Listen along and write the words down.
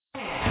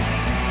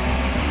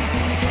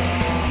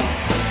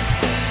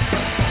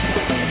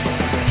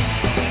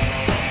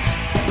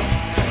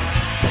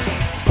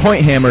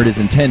Point Hammered is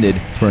intended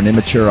for an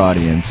immature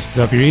audience.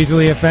 So if you're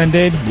easily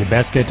offended, you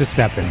best get to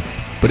stepping.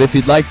 But if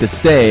you'd like to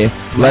stay,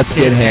 let's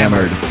get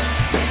hammered.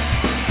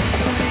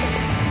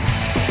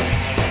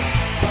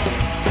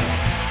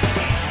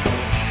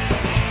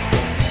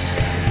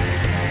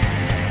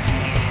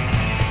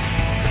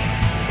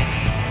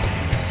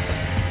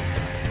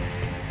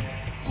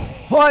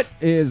 What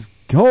is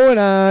going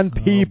on,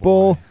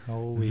 people?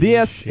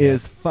 This shit.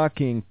 is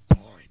fucking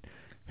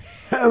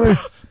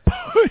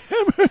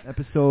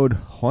episode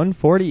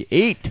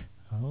 148.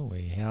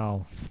 Holy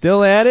hell.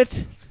 Still at it?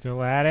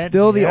 Still at it?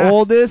 Still the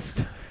oldest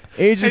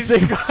Age of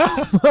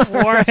Sigmar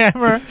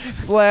Warhammer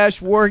 /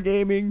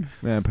 Wargaming.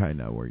 Probably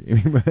not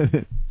Wargaming,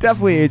 but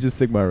definitely Age of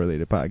Sigmar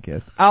related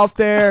podcast out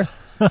there.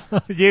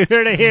 You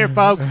heard it here,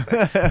 folks.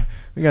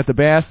 We got the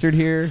bastard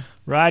here.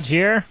 Raj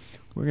here.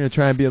 We're going to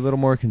try and be a little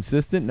more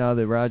consistent now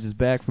that Raj is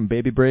back from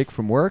baby break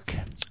from work.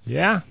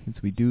 Yeah. Since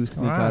we do sneak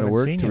I out of haven't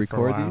work seen to you for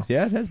a record while. these.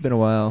 Yeah, it has been a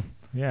while.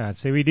 Yeah,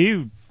 see, we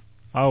do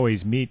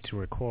always meet to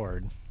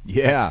record.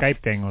 Yeah. The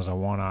Skype thing was a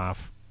one-off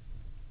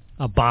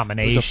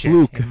abomination, It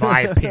was a fluke. in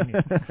my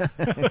opinion.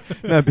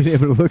 Not being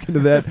able to look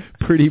into that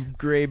pretty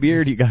gray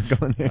beard you got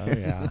going there. Oh,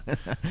 yeah.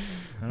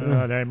 I don't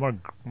know, there are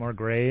more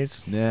grays.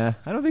 Nah,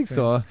 I don't think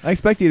so. I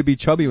expect you to be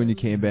chubby when you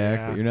came back,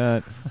 Yeah. but you're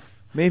not.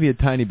 Maybe a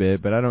tiny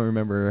bit, but I don't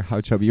remember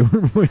how chubby you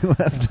were when you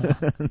left.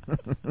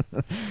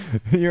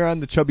 You're on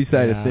the chubby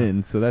side of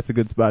thin, so that's a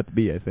good spot to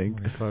be, I think.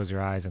 When you close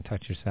your eyes and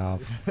touch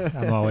yourself.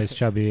 I'm always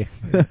chubby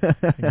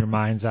in your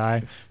mind's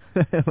eye.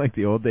 Like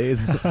the old days.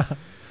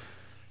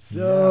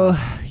 So,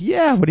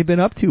 yeah, what have you been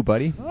up to,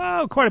 buddy?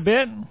 Oh, quite a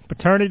bit.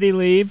 Paternity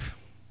leave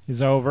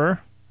is over.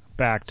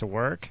 Back to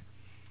work.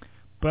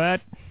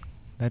 But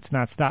that's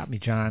not stopped me,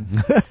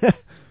 John.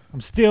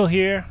 I'm still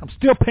here. I'm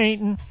still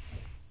painting.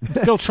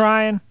 I'm still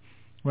trying.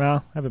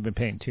 Well, I haven't been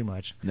painting too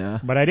much. No.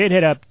 But I did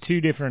hit up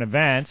 2 different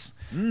events,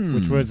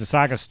 which was the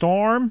Saga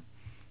Storm,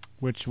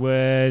 which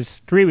was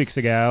 3 weeks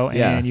ago,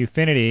 and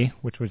Ufinity,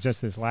 which was just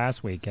this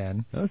last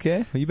weekend. Okay.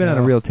 Well, you've been on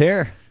a real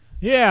tear.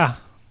 Yeah.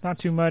 Not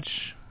too much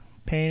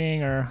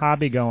painting or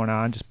hobby going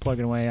on, just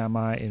plugging away on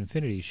my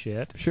Infinity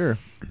shit. Sure.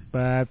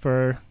 But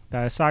for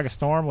the Saga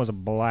Storm was a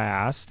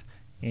blast,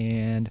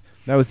 and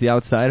that was the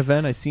outside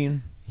event I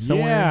seen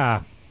somewhere.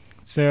 Yeah.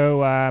 So,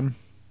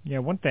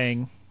 one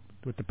thing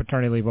with the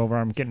paternity leave over,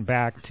 I'm getting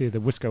back to the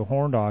Wisco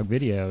Horn Dog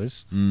videos.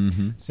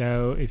 Mm-hmm.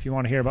 So if you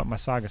want to hear about my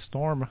Saga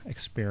Storm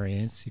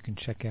experience, you can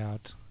check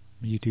out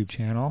my YouTube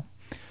channel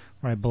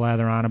where I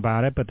blather on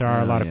about it, but there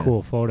are a lot of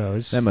cool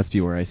photos. That must be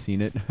where I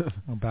seen it.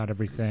 About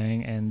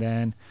everything. And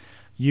then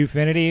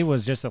Ufinity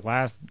was just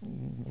the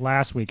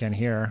last weekend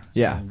here.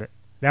 Yeah. And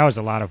that was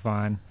a lot of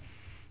fun.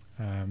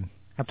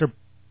 After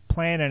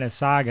playing in a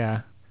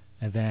Saga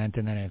event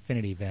and then an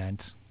Infinity event,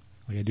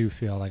 I do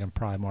feel like I'm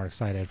probably more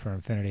excited for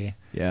Infinity.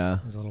 Yeah.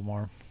 There's a little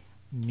more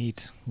meat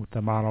with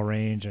the model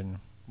range and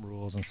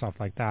rules and stuff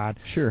like that.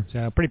 Sure.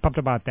 So pretty pumped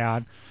about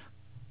that.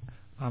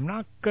 I'm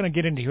not going to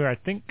get into here. I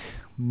think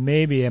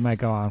maybe I might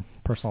go on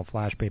personal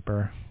flash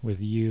paper with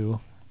you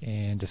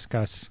and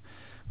discuss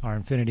our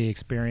Infinity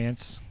experience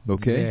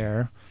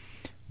there.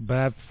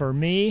 But for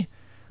me,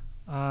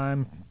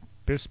 I'm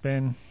just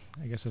been,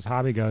 I guess as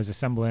hobby goes,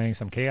 assembling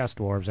some Chaos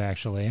Dwarves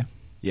actually.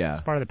 Yeah.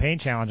 As part of the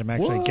paint challenge, I'm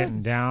actually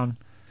getting down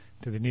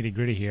to the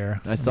nitty-gritty here.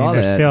 I saw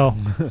that.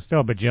 There's still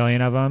a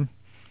bajillion of them,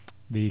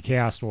 the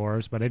Chaos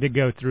Dwarves, but I did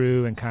go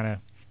through and kind of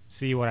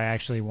see what I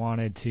actually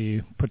wanted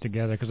to put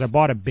together, because I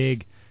bought a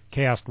big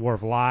Chaos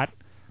Dwarf lot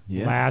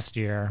last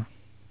year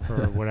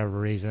for whatever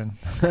reason.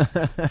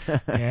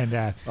 And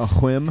a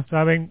whim. So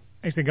I've been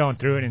actually going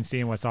through it and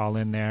seeing what's all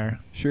in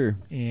there. Sure.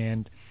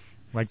 And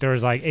like there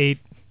was like 8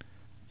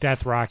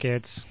 death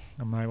rockets.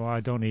 I'm like, well, I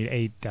don't need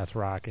 8 death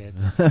rockets.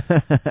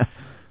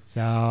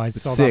 So I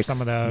sold off some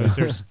of those.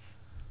 There's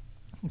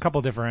a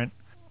couple different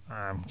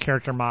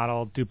character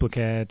model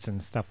duplicates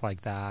and stuff like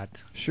that.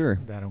 Sure.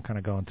 That I'm kind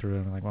of going through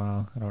and I'm like,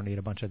 well, I don't need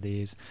a bunch of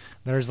these.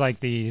 There's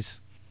like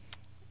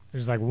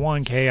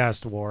one Chaos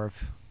Dwarf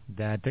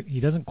that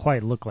he doesn't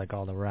quite look like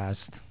all the rest.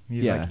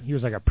 He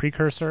was like a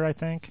precursor, I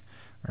think,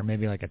 or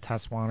maybe like a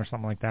test one or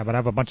something like that. But I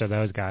have a bunch of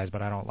those guys,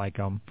 but I don't like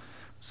them,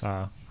 so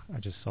I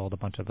just sold a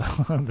bunch of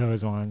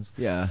those ones.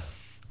 Yeah.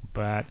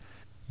 But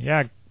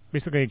yeah,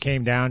 basically it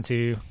came down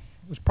to,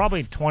 it was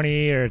probably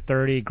 20 or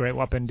 30 Great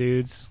Weapon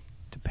dudes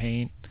to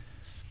paint,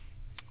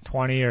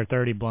 20 or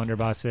 30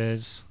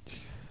 blunderbusses,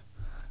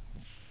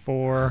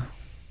 4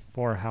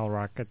 Hell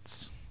Rockets,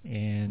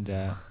 and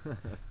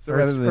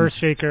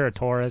Earthshaker, a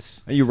Taurus.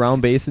 Are you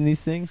round basing these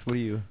things? What are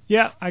you?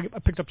 Yeah, I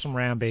picked up some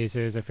round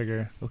bases. I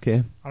figure.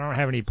 Okay. I don't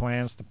have any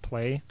plans to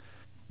play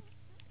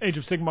Age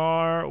of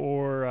Sigmar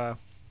or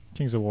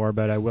Kings of War,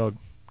 but I will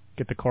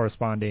get the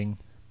corresponding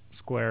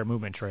square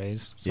movement trays.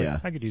 So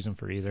I could use them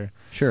for either.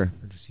 Sure.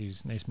 Or just use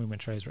nice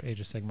movement trays for Age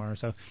of Sigmar.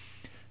 So,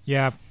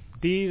 yeah,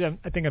 these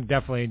I think I'm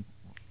definitely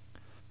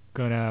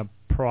gonna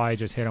probably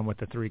just hit them with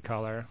the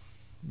 3-color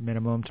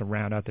minimum to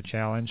round out the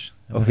challenge.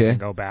 And then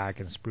go back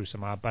and spruce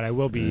them up. But I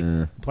will be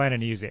planning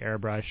to use the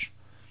airbrush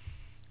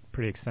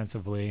pretty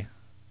extensively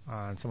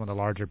on some of the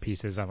larger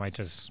pieces. I might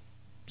just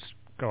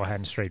go ahead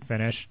and straight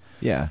finish.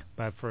 Yeah.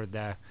 But for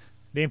the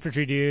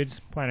infantry dudes,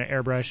 plan an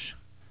airbrush,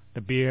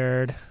 the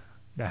beard,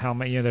 the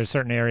helmet. There's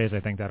certain areas I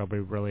think that'll be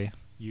really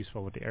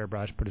useful with the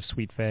airbrush. Put a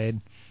sweet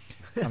fade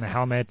on the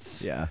helmets.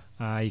 Yeah.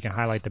 You can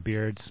highlight the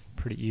beards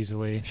pretty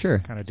easily. Sure.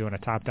 Kind of doing a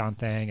top-down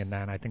thing, and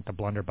then I think the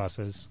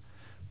blunderbusses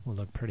will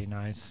look pretty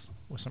nice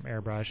with some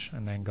airbrush,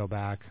 and then go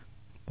back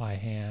by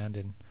hand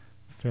and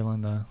fill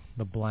in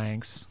the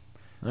blanks.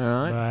 All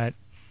right.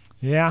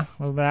 But yeah,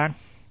 with that,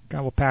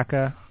 got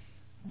Wapaka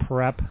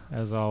prep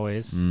as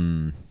always.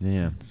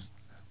 Yeah. It's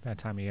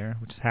that time of year,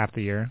 which is half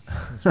the year.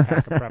 It's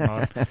Wapaka prep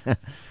mode.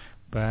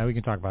 But we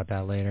can talk about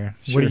that later.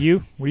 Sure. What have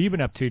you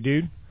been up to,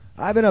 dude?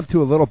 I've been up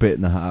to a little bit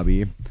in the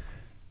hobby. In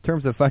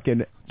terms of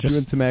fucking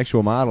doing some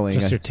actual modeling.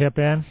 Just your tip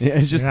in? Yeah,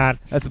 it's just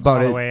that's about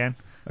all it. The way in?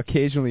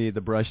 Occasionally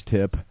the brush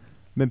tip.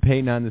 I've been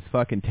painting on this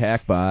fucking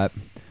tack bot.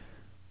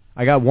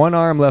 I got one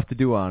arm left to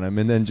do on him,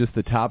 and then just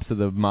the tops of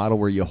the model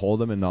where you hold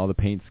them and all the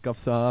paint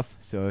scuffs off.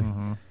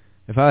 So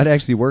if I would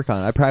actually work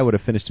on it, I probably would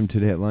have finished him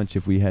today at lunch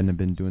if we hadn't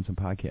been doing some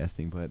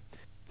podcasting. But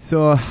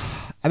so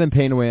I've been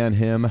painting away on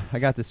him. I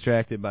got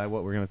distracted by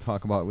what we're going to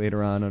talk about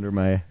later on under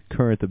my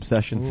current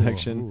obsession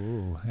section.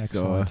 Ooh,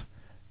 excellent.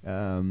 So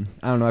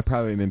I don't know. I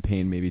probably been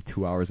painting maybe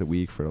 2 hours a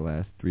week for the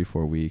last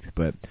 3-4 weeks.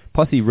 But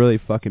plus he really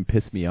fucking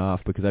pissed me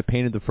off because I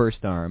painted the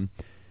first arm,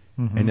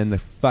 and then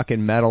the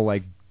fucking metal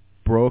like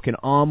broke and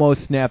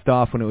almost snapped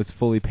off when it was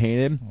fully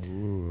painted.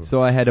 Ooh.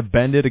 So I had to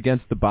bend it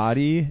against the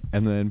body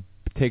and then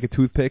take a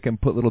toothpick and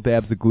put little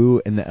dabs of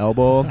glue in the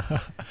elbow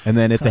and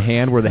then at the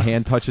hand where the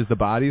hand touches the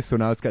body. So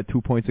now it's got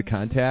 2 points of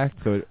contact.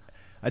 So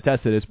I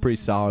tested it. It's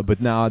pretty solid. But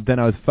then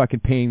I was fucking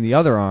painting the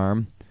other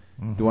arm,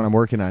 the one I'm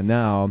working on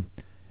now.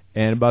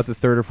 And about the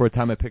third or fourth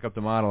time I pick up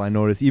the model, I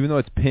noticed even though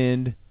it's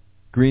pinned,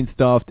 green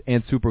stuffed,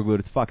 and super glued,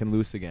 it's fucking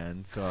loose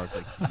again. So I was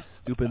like, you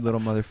stupid little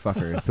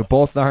motherfucker. So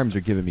both arms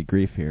are giving me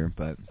grief here.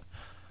 But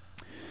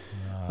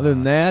other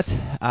than that,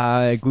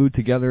 I glued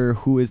together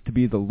who is to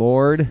be the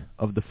lord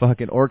of the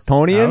fucking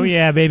Orktonian. Oh,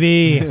 yeah,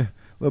 baby. A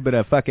little bit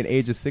of fucking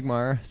Age of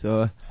Sigmar.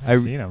 So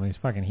I've seen him. He's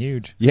fucking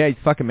huge. Yeah, he's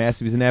fucking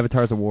massive. He's an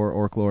Avatars of War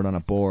Orc Lord on a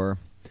boar.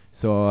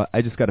 So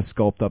I just got to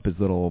sculpt up his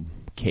little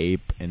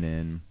cape, and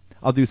then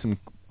I'll do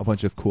a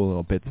bunch of cool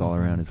little bits all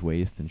around his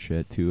waist and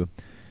shit, too.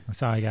 I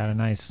saw he got a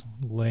nice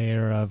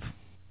layer of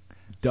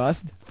dust?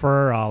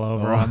 Fur all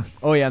over him.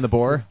 Oh, yeah, on the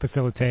boar?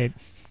 Facilitate.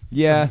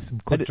 Yeah.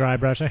 Some quick dry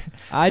brushing.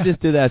 I just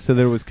did that so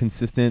that it was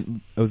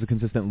consistent. It was a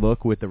consistent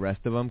look with the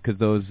rest of them, because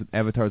those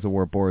Avatars of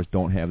War boars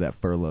don't have that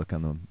fur look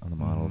on the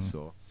model,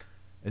 so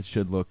it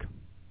should look.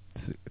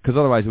 Because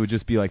otherwise it would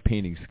just be like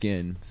painting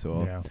skin,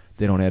 so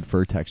they don't add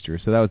fur texture.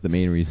 So that was the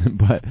main reason,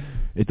 but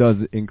it does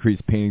increase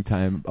painting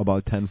time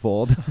about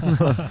tenfold.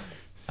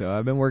 So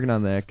I've been working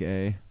on that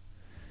guy.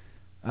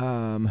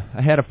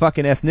 I had a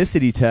fucking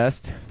ethnicity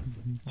test. Did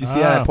you see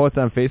that? I posted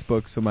on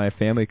Facebook so my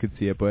family could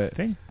see it, but I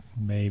think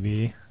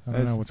maybe. I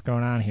don't know what's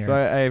going on here.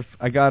 So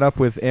I got up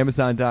with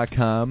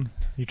Amazon.com.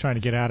 You trying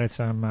to get out of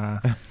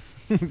some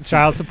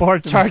child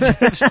support charges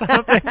or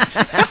something?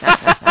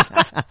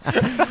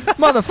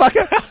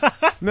 Motherfucker!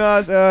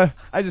 No,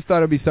 I just thought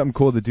it'd be something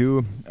cool to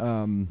do.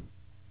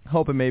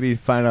 Hoping maybe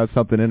find out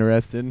something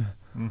interesting.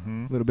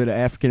 A little bit of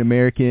African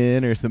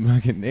American or some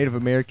fucking Native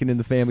American in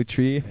the family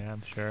tree. Yeah,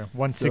 I'm sure.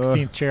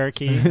 1/16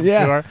 Cherokee.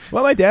 Yeah. Sure.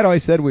 Well, my dad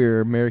always said we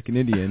were American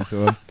Indian,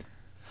 so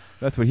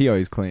that's what he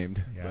always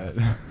claimed.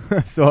 Yeah.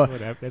 But so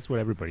that's what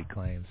everybody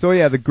claims. So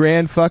yeah, the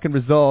grand fucking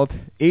result: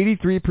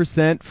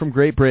 83% from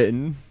Great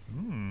Britain,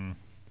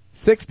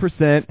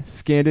 6%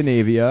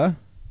 Scandinavia,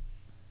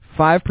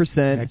 5%.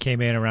 That came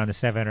in around the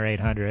 700 or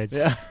 800.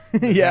 Yeah,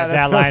 yeah.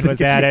 That line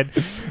was added.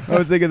 I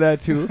was thinking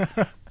that too.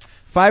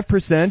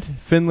 5%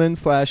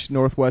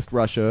 Finland/Northwest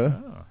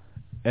Russia,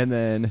 and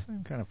then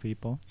same kind of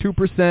people.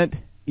 2%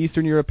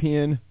 Eastern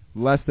European,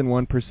 less than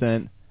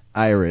 1%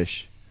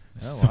 Irish.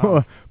 Oh, wow.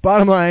 So,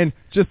 bottom line,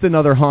 just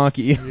another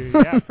honky.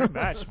 Yeah, pretty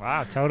much.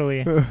 Wow,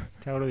 totally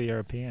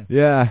European.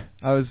 Yeah,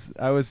 I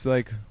was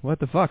like,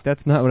 what the fuck?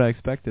 That's not what I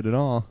expected at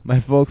all.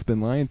 My folks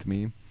been lying to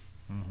me.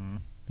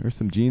 There's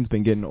some genes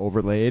been getting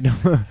overlaid.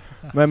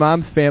 My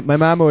mom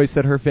always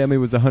said her family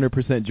was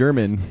 100%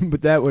 German,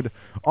 but that would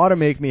ought to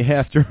make me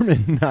half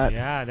German, not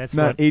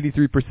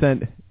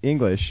 83%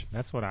 English.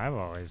 That's what I've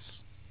always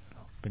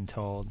been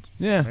told.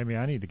 Yeah, maybe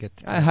I need to get.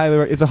 I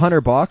highly. It's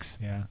 $100.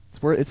 Yeah,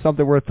 it's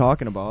something worth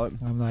talking about.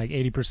 I'm like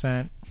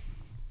 80%.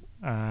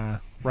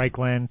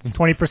 Reichland,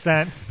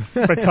 20%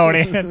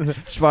 Bretonian.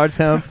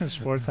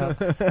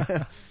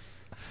 Schwarzhelm.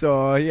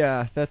 So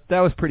yeah, that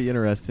was pretty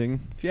interesting.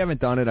 If you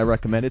haven't done it, I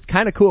recommend it. It's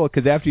kind of cool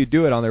because after you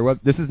do it on their web,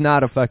 this is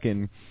not a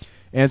fucking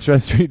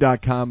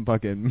Ancestry.com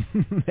fucking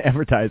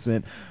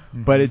advertisement,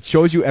 but it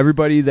shows you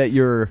everybody that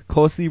you're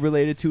closely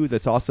related to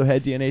that's also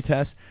had DNA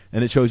tests,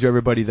 and it shows you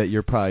everybody that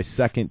you're probably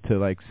second to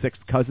like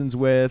sixth cousins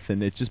with,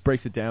 and it just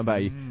breaks it down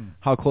by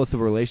how close of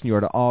a relation you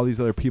are to all these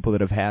other people that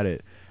have had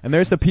it. And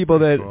there's some people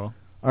that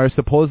are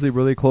supposedly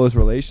really close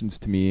relations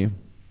to me,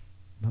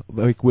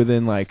 like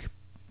within like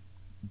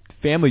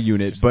family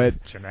unit, but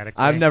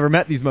I've never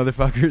met these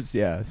motherfuckers.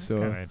 Yeah,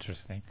 so kind of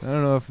interesting. I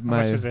don't know if How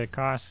much does it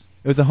cost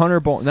It was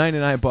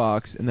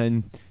 $99, and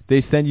then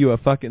they send you a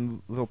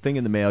fucking little thing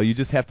in the mail. You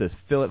just have to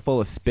fill it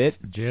full of spit.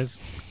 Jizz?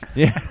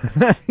 Yeah.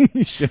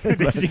 You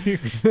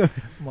should.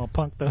 Well,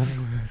 punk those.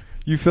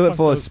 You fill it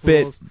full of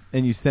spit, fools.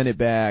 and you send it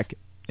back,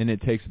 and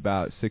it takes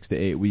about 6 to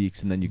 8 weeks,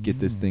 and then you get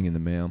this thing in the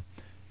mail.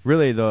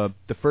 Really, the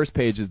first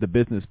page is the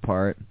business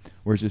part,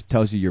 where it just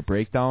tells you your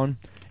breakdown,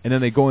 and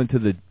then they go into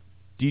the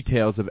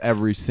details of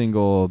every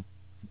single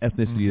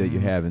ethnicity that you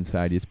have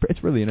inside you.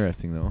 It's really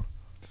interesting, though.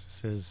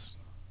 This is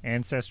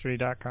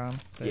Ancestry.com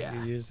that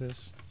you use this?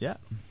 Yeah.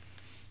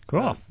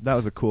 Cool. That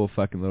was a cool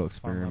fucking little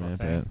experiment.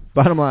 thing.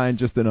 Bottom line,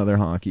 just another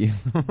honky.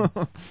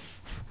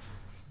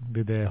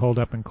 Did they hold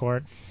up in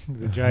court?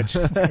 The judge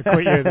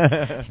acquit you of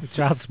the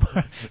child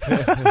support?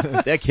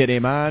 That kid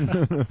ain't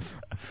mine.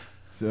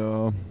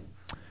 So,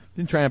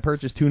 been trying to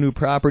purchase 2 new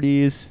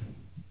properties,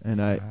 and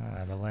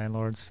the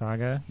landlord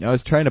saga. I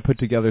was trying to put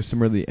together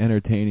some really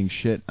entertaining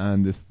shit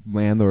on this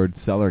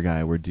landlord-seller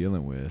guy we're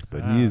dealing with,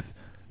 but he's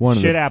one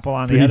of the shit apple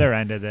on the other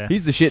end of the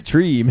he's the shit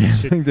tree,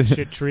 man.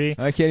 shit tree.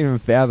 I can't even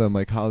fathom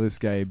like how this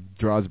guy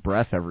draws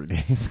breath every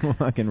day. It's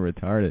fucking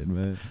retarded,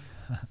 man.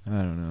 I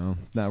don't know.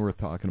 Not worth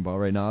talking about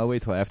right now. I'll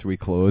wait till after we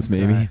close,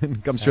 maybe. Right.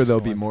 I'm sure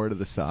there'll be more to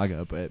the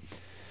saga, but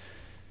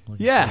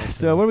yeah.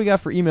 So what do we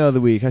got for email of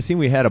the week? I seen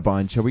we had a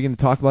bunch. Are we going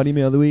to talk about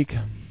email of the week?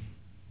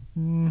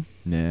 Nah.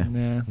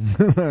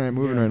 All right,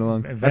 moving right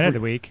along. Event of the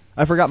week.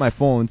 I forgot my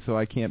phone, so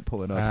I can't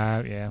pull it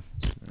up. Yeah.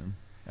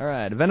 All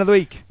right, event of the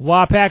week.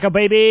 Wapaka,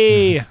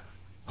 baby!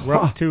 We're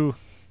up to,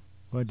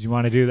 what, do you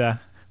want to do the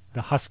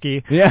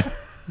husky? Yeah.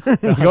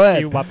 The Go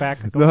ahead.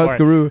 Wapaka. The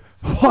Huskaroo.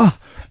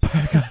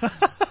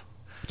 Wapaka.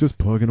 Just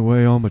plugging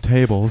away on my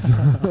tables.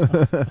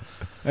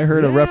 I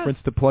heard a reference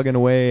to plugging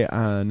away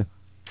on,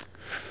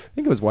 I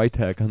think it was White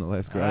Tech on the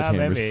last Garage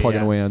Hammers,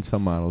 plugging away on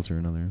some models or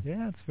another.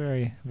 Yeah, it's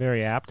very,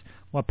 very apt.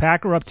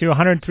 Wapaka, we're up to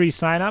 103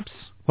 signups.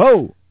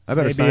 Whoa! I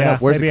better sign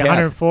up. Where's maybe the cap?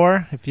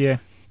 104 if you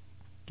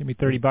give me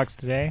 $30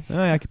 today.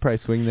 I could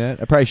probably swing that.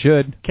 I probably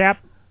should. Cap's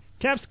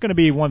going to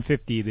be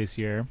 150 this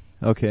year.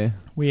 Okay.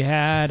 We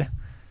had,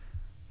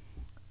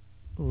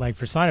 like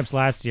for signups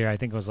last year, I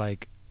think it was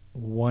like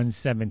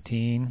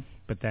 117,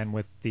 but then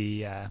with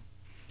the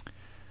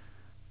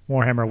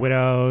Warhammer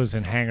Widows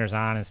and Hangers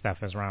On and stuff,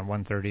 it was around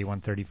 130,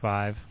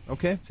 135.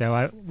 Okay.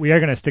 So we are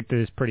going to stick to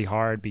this pretty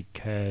hard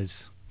because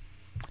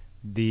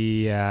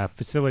the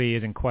facility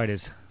isn't quite as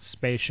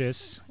spacious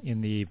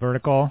in the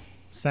vertical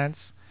sense.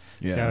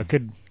 Yeah. So it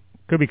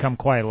could become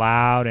quite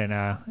loud and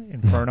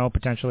inferno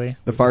potentially.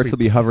 The farts will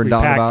be hovering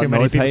down about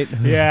nose height.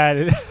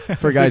 Yeah.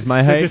 For guys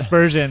my height. The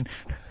dispersion.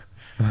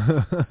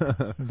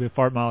 The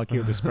fart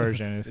molecule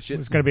dispersion. It's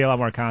going to be a lot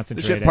more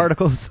concentrated. The shit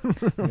particles.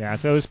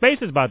 Yeah, so the space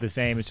is about the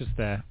same. It's just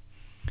the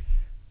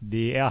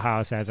ale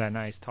house has that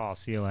nice tall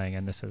ceiling,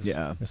 and this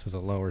is a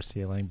lower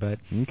ceiling. But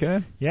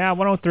okay. Yeah,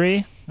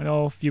 103. I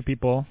know a few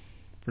people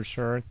for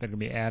sure that are going to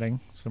be adding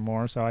some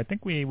more, so I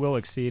think we will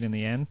exceed in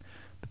the end.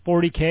 The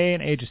 40K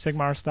and Age of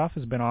Sigmar stuff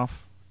has been off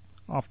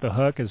the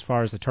hook as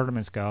far as the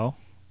tournaments go.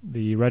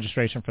 The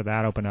registration for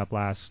that opened up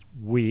last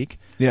week.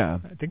 Yeah.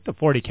 I think the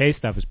 40K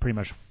stuff is pretty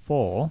much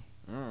full.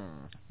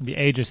 The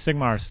Age of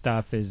Sigmar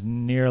stuff is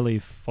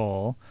nearly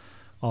full,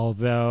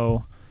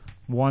 although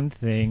one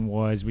thing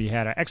was we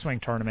had an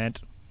X-Wing tournament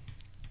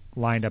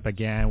lined up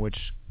again, which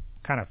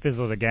kind of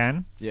fizzled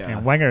again. Yeah.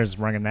 And Wenger's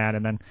running that,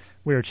 and then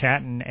we were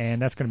chatting,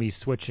 and that's going to be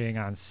switching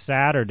on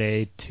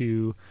Saturday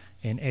to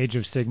an Age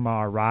of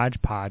Sigmar Raj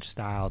Podge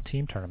style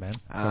team tournament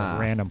for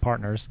random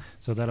partners.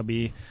 So that'll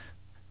be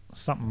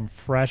something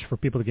fresh for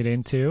people to get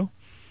into.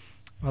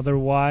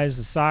 Otherwise,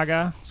 the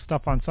Saga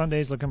stuff on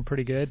Sundays looking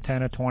pretty good,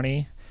 10 of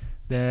 20.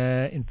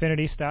 The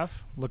Infinity stuff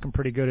looking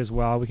pretty good as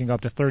well. We can go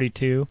up to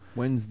 32.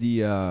 When's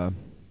the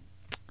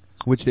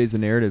which day's the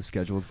narrative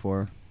scheduled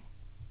for?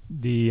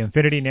 The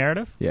Infinity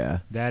narrative? Yeah.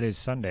 That is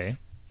Sunday.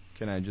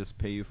 Can I just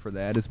pay you for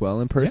that as well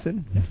in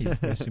person? Yeah.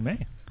 Yes, you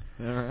may.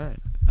 All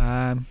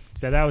right.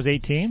 So that was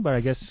 18, but I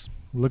guess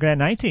we're looking at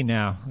 19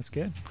 now. That's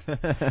good.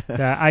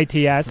 The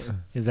ITS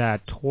is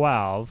at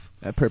 12.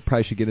 I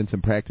probably should get in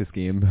some practice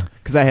game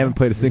because I haven't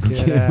played a single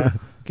game.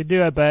 Could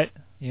do it, but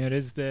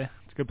it's a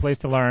good place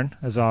to learn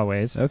as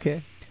always.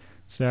 Okay.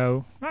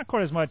 So not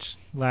quite as much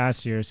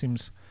last year. Seems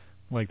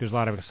like there's a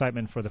lot of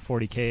excitement for the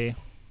 40K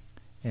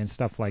and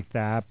stuff like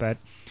that, but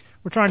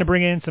we're trying to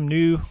bring in some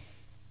new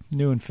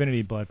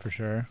Infinity blood for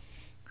sure.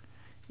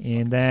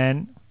 And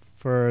then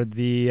for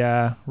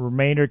the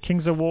remainder,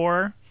 Kings of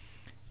War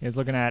is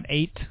looking at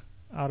 8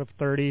 out of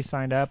 30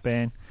 signed up,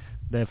 and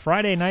the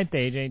Friday Ninth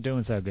Age ain't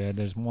doing so good.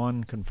 There's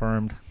one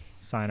confirmed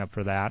sign up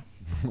for that.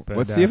 But,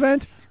 what's the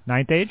event?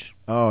 Ninth Age.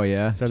 Oh,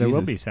 yeah. So there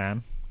will be,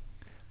 Sam.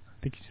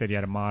 I think you said you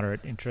had a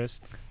moderate interest.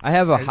 I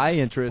have a high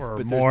interest, but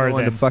there's no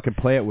one to fucking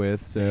play it with,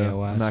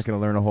 so I'm not going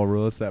to learn a whole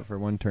rule set for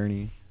one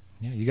tourney.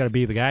 Yeah, you got to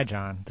be the guy,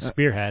 John, the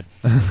spearhead.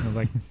 I was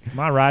like, come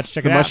on, Raj,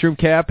 check it out. The mushroom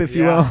cap, if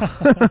you will.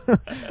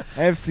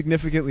 I have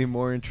significantly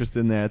more interest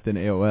in that than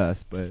AOS,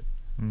 but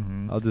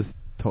I'll just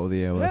toe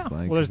the AOS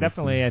line. Well, there's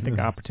definitely, I think,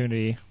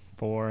 opportunity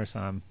for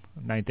some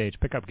ninth age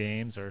pickup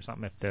games or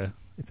something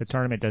if the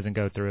tournament doesn't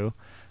go through.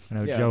 I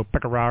know Yeah. Joe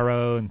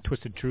Pecoraro and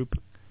Twisted Troop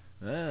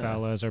Ah,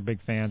 fellows are big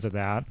fans of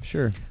that.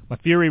 sure. La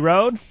Fury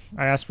Road,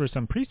 I asked for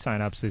some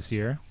pre-sign-ups this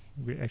year.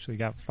 We actually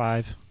got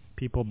 5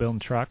 people building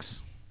trucks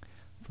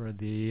for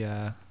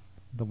the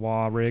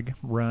wall rig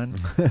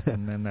run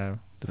and then the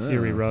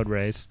Fury Road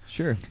race.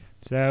 Sure.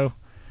 So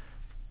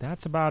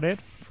that's about it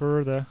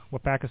for the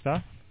Wapaka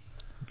stuff.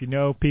 If you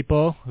know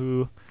people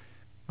who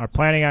are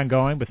planning on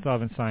going but still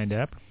haven't signed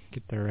up,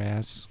 get their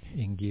ass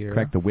in gear.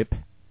 Crack the whip.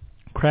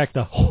 Crack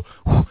the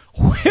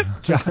whip,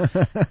 John.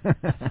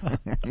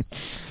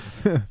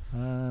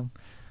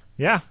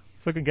 Yeah,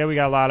 it's looking good. We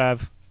got a lot of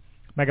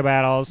mega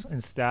battles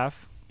and stuff.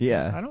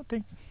 Yeah.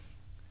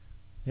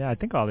 I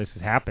think all this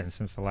has happened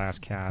since the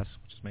last cast,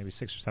 which is maybe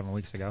 6 or 7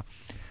 weeks ago.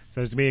 So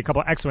there's going to be a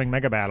couple X-Wing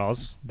mega battles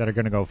that are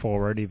going to go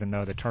forward, even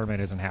though the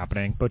tournament isn't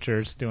happening.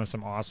 Butcher's doing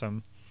some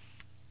awesome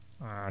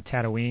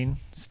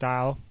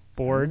Tatooine-style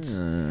boards.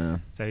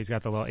 So he's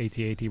got the little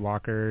AT-AT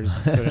walkers.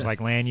 So there's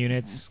like land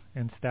units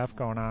and stuff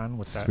going on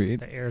with the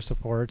air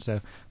support. So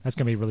that's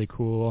going to be really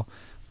cool.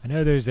 I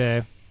know there's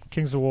a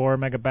Kings of War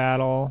mega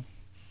battle.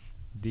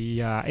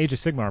 The Age of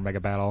Sigmar mega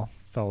battle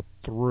fell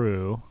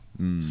through.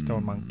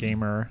 Stonemonk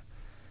Gamer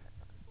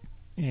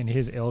and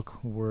his ilk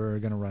were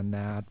going to run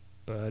that.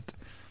 But,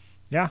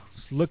 yeah,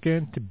 it's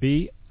looking to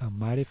be a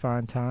mighty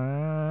fine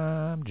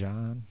time,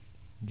 John.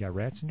 You got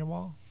rats in your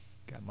wall?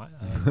 Got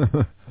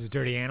there's a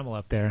dirty animal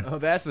up there. Oh,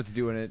 that's what's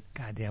doing it.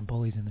 Goddamn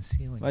bullies in the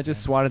ceiling. I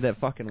just swatted that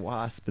fucking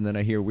wasp, and then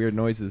I hear weird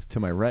noises to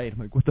my right. I'm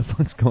like, what the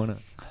fuck's going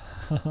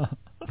on?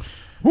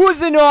 Who's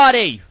the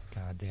naughty?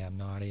 Goddamn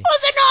naughty.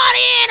 Who's the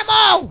naughty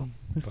animal?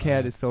 This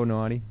cat is so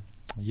naughty.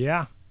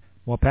 Yeah.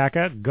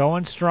 Wapaka,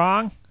 going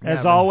strong, as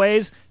man.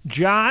 always.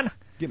 John?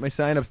 Get my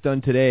sign-ups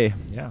done today.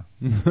 Yeah.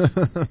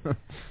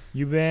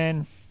 You've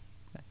been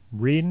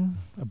reading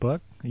a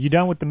book? You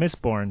done with the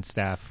Mistborn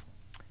stuff?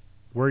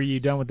 Were you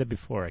done with it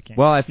before? I can't.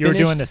 Well, I you were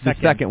finished doing the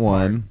second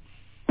one.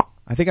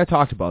 I think I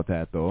talked about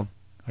that, though.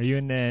 Are you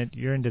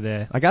you're into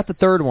the I got the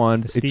third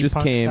one. the It just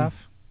steampunk came. stuff?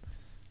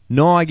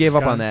 No, I gave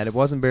up Guns? on that. It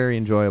wasn't very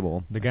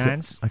enjoyable. The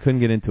guns? I couldn't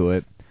get into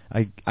it.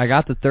 I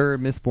got the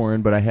third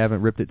Mistborn, but I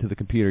haven't ripped it to the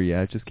computer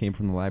yet. It just came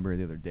from the library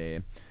the other day.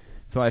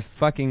 So I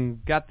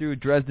fucking got through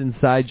Dresden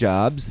Side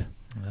Jobs,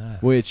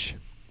 which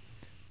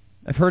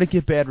I've heard it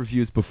get bad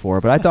reviews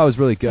before, but I thought it was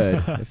really good.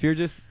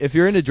 if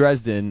you're into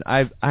Dresden,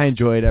 I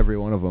enjoyed every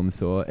one of them.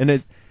 So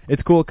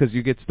it's cool because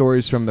you get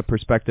stories from the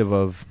perspective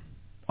of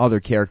other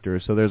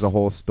characters. So there's a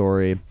whole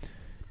story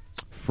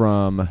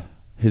from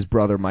his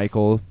brother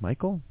Michael.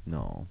 Michael?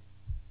 No.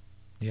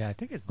 Yeah, I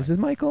think it's... Is this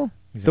Michael?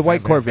 He's The a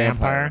White Court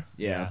vampire?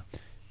 Yeah.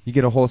 You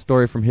get a whole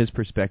story from his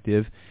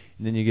perspective,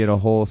 and then you get a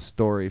whole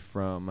story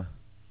from...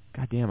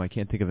 God damn, I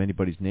can't think of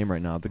anybody's name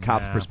right now. The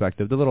cop's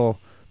perspective. The little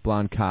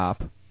blonde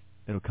cop.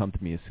 It'll come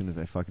to me as soon as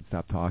I fucking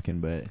stop talking.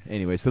 But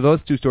anyway, so those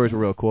two stories were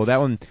real cool. That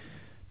one,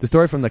 the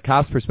story from the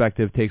cop's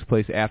perspective takes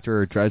place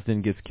after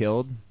Dresden gets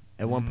killed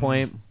at one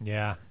point.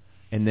 Yeah.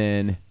 And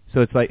then...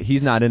 So it's like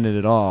he's not in it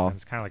at all.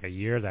 It's kind of like a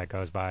year that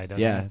goes by,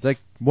 doesn't it? Yeah, it's like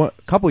a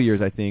couple years,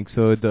 I think.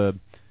 So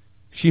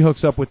she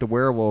hooks up with the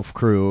werewolf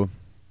crew.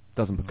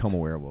 Doesn't become a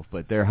werewolf,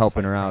 but they're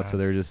helping her out. So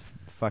they're just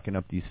fucking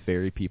up these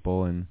fairy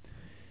people, and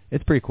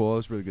it's pretty cool. It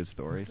was a really good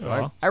story.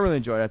 So I really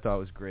enjoyed it. I thought it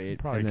was great.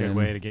 Probably a good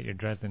way to get your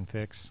Dresden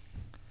fix.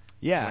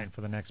 Yeah. Waiting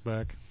for the next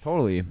book.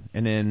 Totally.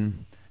 And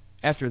then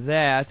after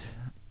that,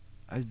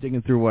 I was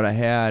digging through what I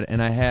had,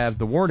 and I have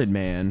The Warned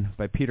Man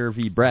by Peter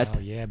V. Brett. Oh,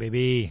 yeah,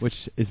 baby. Which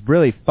is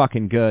really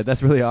fucking good.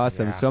 That's really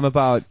awesome. Yeah. So I'm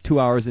about 2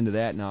 hours into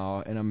that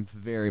now, and I'm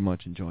very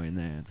much enjoying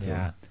that. So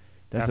yeah.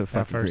 That's a fucking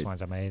that first great.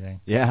 one's amazing.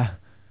 Yeah.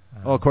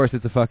 Of course,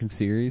 it's a fucking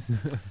series.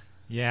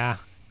 Yeah.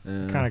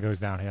 It kind of goes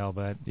downhill,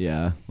 but...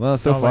 Yeah. Well,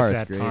 so don't far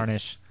let it's that great.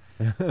 tarnish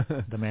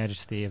the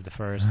majesty of the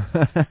first.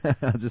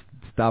 I'll just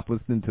stop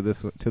listening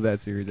to that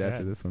series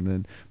after this one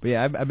then. But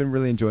yeah, I've been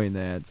really enjoying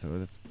that,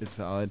 so it's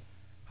solid.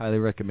 Highly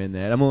recommend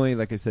that. I'm only,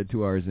 like I said,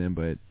 2 hours in,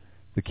 but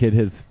the kid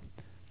has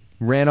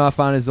ran off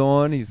on his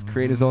own. He's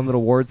created his own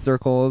little ward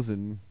circles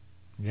and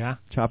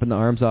chopping the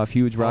arms off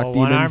huge rock demons.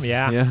 One arm,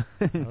 yeah. Yeah.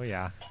 Oh,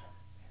 yeah.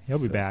 He'll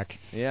be back.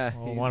 Yeah.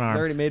 Oh, He's one arm.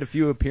 already made a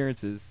few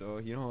appearances,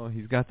 so,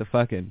 he's got the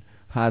fucking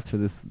hots for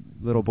this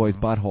little boy's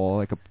butthole.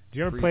 Like a. Do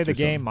you ever play the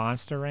game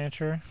Monster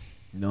Rancher?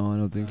 No, I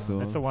don't think so.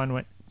 That's the one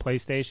with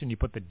PlayStation. You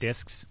put the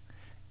discs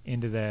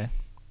into the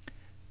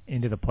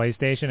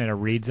PlayStation, and it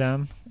reads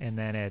them, and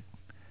then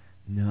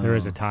there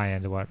is a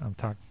tie-in to what I'm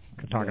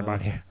talking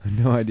about here.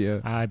 No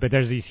idea. But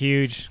there's these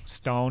huge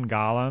stone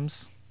golems,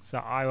 so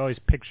I always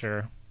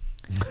picture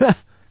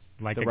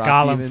like a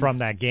golem demon from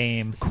that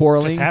game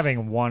Corlings? just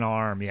having one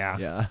arm.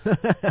 Yeah.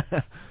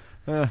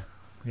 Yeah.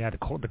 Yeah, the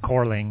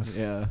Corlings.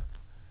 Yeah.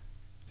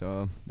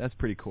 So that's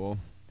pretty cool.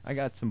 I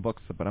got some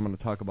books, but I'm going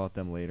to talk about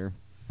them later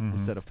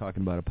instead of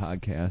talking about a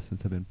podcast, since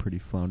I've been pretty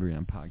floundering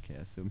on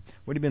podcasts. So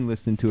what have you been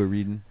listening to or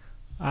reading?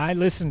 I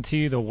listened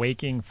to The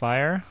Waking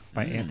Fire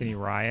by Anthony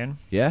Ryan.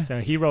 Yeah? So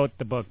he wrote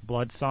the book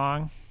Blood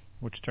Song,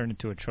 which turned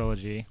into a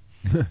trilogy.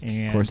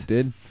 And of course it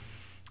did.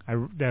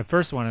 The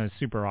first one is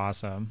super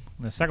awesome.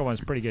 The second one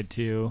is pretty good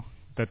too.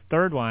 the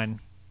third one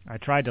I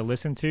tried to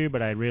listen to,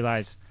 but I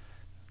realized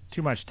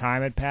too much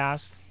time had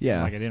passed.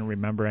 Yeah. Like I didn't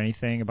remember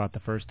anything about the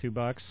first 2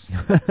 books.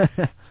 So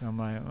I'm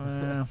like,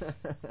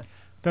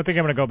 don't think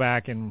I'm going to go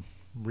back and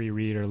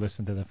reread or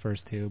listen to the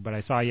first 2. But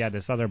I saw,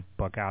 this other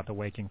book out, The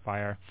Waking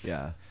Fire.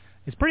 Yeah.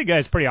 It's pretty good.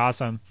 It's pretty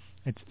awesome.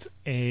 It's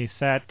a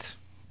set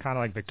kind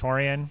of like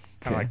Victorian,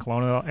 kind of like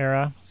colonial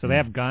era. So they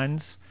have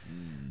guns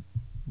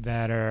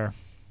that are,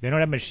 they don't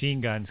have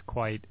machine guns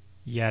quite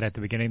yet at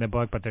the beginning of the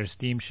book, but there's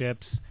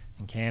steamships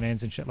and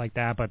cannons and shit like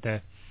that. But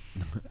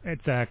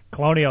it's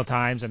colonial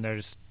times, and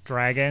there's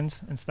dragons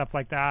and stuff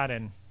like that,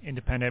 and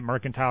independent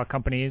mercantile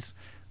companies.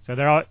 So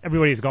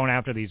everybody's going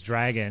after these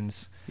dragons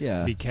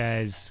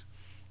because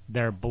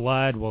their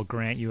blood will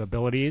grant you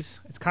abilities.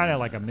 It's kind of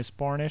like a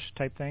Mistborn-ish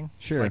type thing.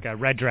 Sure. Like a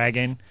red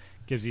dragon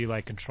gives you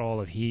like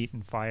control of heat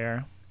and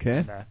fire. Okay.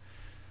 And,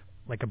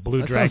 like a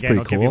blue dragon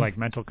will give you like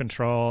mental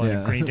control,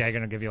 and a green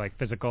dragon will give you like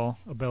physical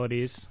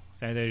abilities.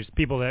 And there's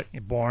people that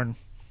are born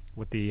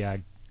with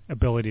the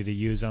ability to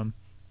use them.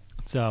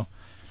 So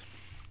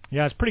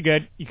yeah, it's pretty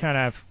good. It's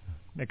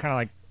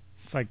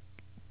like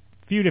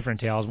a few different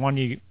tales. One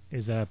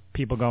is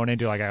people going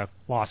into like a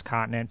lost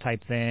continent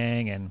type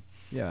thing and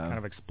kind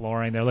of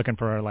exploring. They're looking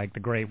for like the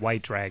great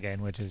white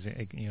dragon, which is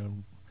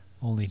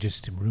only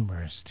just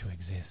rumors to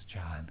exist,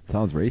 John.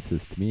 Sounds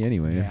racist to me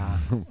anyway. Yeah.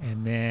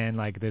 And then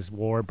like this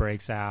war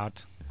breaks out,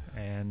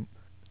 and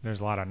there's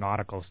a lot of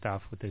nautical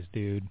stuff with this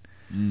dude.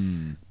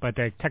 But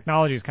the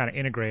technology is kind of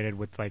integrated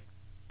with like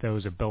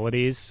those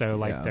abilities. So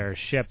like their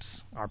ships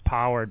are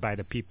powered by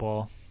the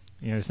people.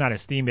 It's not a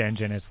steam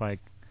engine. It's like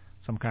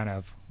some kind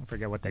of, I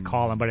forget what they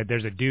call them, but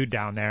there's a dude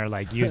down there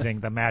like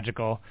using the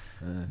magical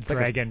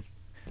dragon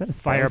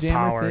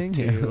firepower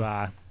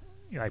to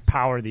like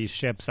power these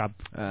ships up.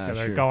 So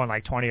they're going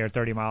like 20 or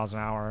 30 miles an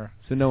hour.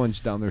 So no one's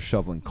down there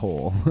shoveling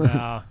coal.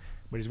 But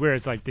it's weird.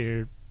 It's like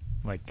they're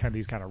like kind of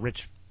these kind of rich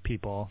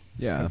people.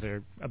 Yeah. Because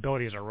their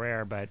abilities are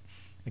rare, but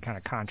they kind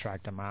of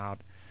contract them out.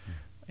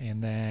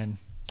 And then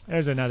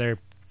there's another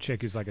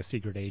chick who's like a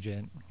secret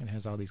agent and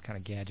has all these kind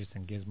of gadgets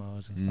and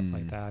gizmos and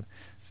stuff like that.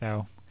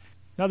 So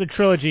another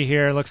trilogy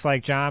here, looks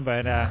like, John,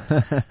 but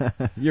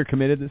you're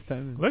committed this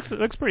time?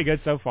 Looks pretty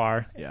good so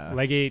far. Yeah.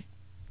 Legate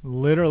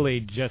literally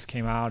just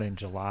came out in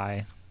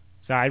July.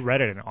 So I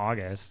read it in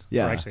August.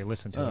 Yeah. Or actually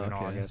listened to it in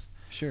August.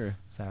 Sure.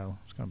 So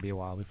it's going to be a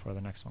while before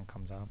the next one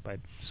comes out. But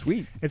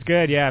sweet. It's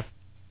good, yeah.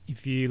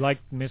 If you like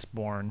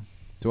Mistborn.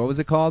 So what was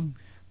it called?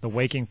 The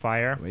Waking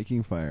Fire.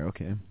 Waking Fire,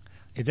 okay.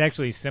 It's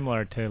actually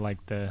similar to like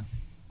the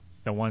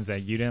ones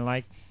that you didn't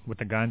like with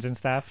the guns and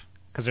stuff.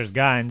 Because there's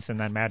guns and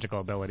then magical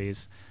abilities.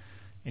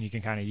 And you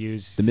can kind of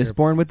use... The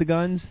Mistborn with the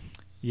guns?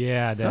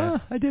 Yeah.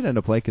 I did end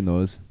up liking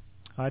those.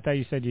 Oh, I thought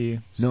you said you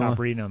stopped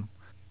reading them.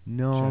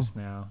 No. Just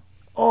now.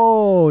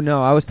 Oh,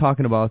 no. I was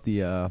talking about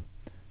the...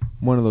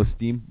 one of those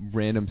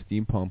random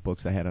steampunk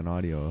books I had on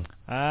audio.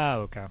 Oh,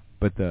 okay.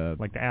 But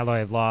like the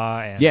Alloy of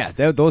Law and... Yeah,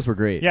 those were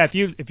great. Yeah, if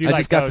you I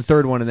like just got those, the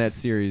third one in that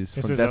series.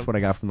 That's what I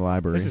got from the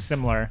library. This is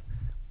similar.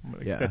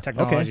 Yeah. The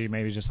technology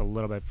maybe just a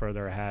little bit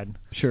further ahead.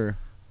 Sure.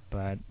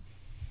 But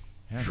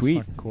yeah,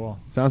 sweet. Cool.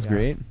 Sounds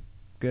great.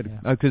 Good.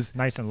 Yeah. 'Cause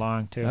nice and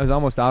long too. I was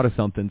almost out of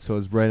something, so I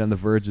was right on the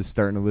verge of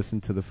starting to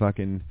listen to the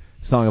fucking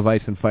Song of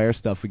Ice and Fire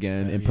stuff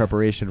again in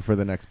preparation for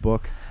the next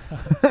book.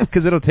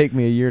 Because it'll take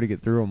me a year to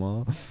get through them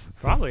all.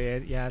 Probably.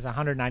 It's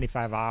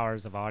 195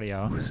 hours of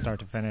audio, start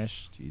to finish.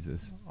 Jesus.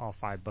 All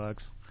 5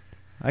 books.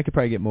 I could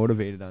probably get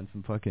motivated on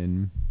some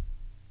fucking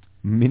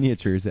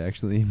miniatures,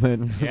 actually. But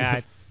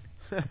yeah,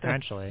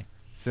 potentially.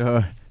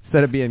 So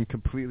instead of being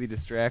completely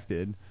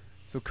distracted.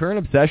 So current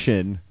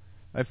obsession,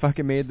 I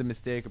fucking made the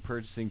mistake of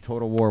purchasing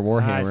Total War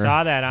Warhammer. I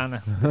saw that on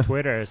the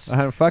Twitters. On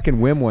a fucking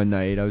whim one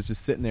night. I was just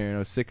sitting there and I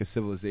was sick of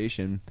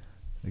Civilization.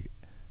 Like,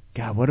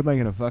 God, what am I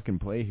going to fucking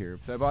play here?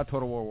 So I bought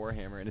Total War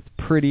Warhammer, and it's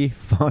pretty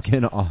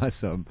fucking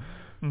awesome.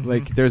 Mm-hmm.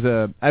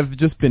 Like, I've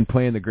just been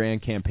playing the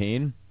Grand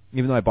Campaign.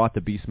 Even though I bought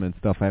the Beastman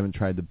stuff, I haven't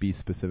tried the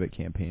Beast-specific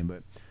campaign.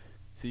 But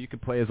so you can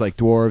play as, like,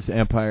 dwarves,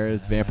 empires,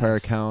 vampire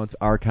counts,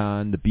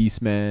 Archon, the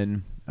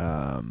Beastmen,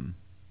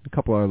 a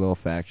couple other little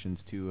factions,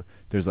 too.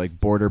 There's, like,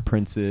 border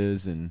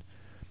princes, and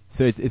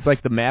so it's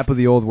like the map of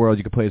the old world.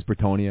 You can play as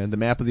Bretonnia, the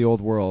map of the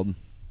old world,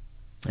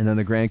 and then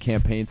the Grand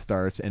Campaign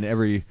starts, and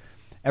every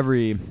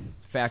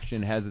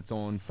faction has its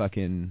own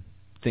fucking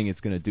thing it's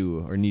going to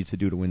do or needs to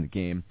do to win the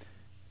game.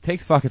 It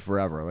takes fucking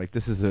forever. Like,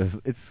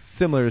 it's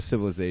similar to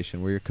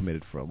Civilization, where you're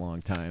committed for a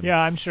long time. Yeah,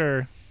 I'm sure.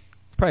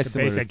 It's probably the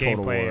similar basic to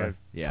Total gameplay War.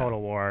 of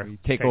Total War. You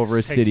take over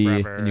a city,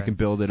 forever, and you can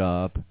build it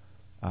up.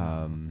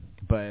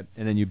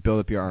 And then you build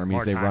up your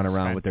armies. They run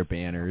around with their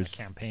banners. The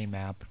campaign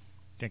map,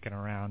 dicking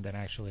around and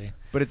actually.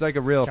 But it's like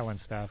a real killing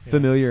stuff,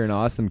 familiar and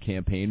awesome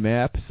campaign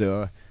map.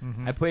 So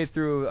I played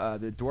through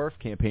the dwarf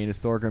campaign as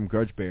Thorgrim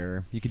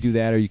Grudgebearer. You could do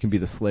that, or you can be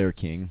the Slayer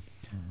King.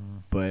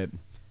 But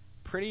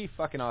pretty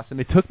fucking awesome.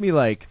 It took me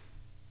like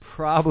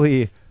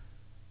probably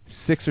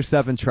 6 or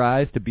 7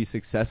 tries to be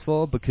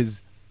successful, because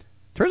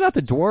turns out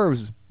the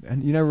dwarves,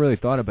 and you never really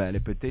thought about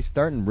it, but they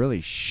start in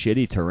really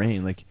shitty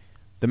terrain. Like,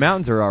 The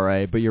mountains are all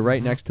right, but you're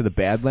right next to the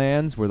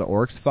Badlands where the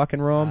orcs fucking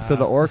roam. So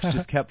the orcs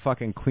just kept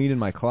fucking cleaning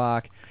my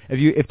clock.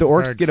 If the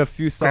orcs get a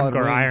few solid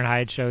wins,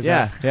 Ironhide shows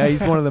up. Yeah, he's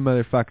one of the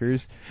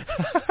motherfuckers.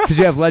 Because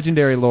you have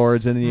legendary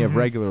lords and then you have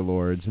regular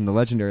lords, and the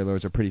legendary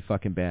lords are pretty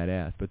fucking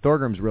badass. But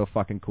Thorgrim's real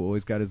fucking cool.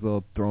 He's got his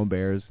little throne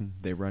bears, and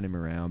they run him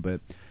around. But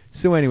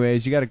so,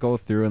 anyways, you got to go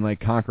through and like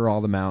conquer all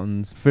the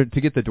mountains. To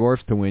get the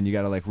dwarves to win, you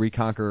got to like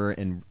reconquer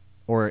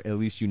or at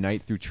least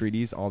unite through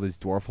treaties all these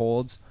dwarf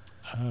holds.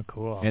 Oh,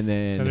 cool. And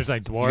then so there's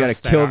like dwarves you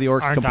got to kill the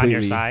orcs aren't completely.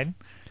 on your side?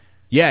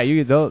 Yeah,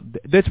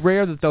 that's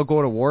rare that they'll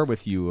go to war with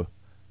you,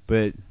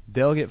 but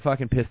they'll get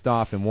fucking pissed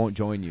off and won't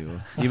join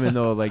you, even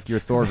though like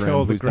you're Thorgrim.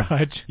 Hold the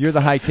grudge. You're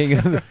the High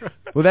King.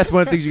 Well, that's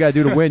one of the things you got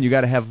to do to win. You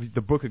got to have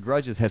the Book of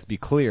Grudges has to be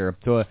clear.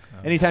 So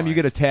anytime you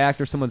get attacked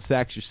or someone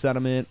sacks your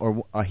settlement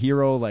or a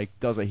hero like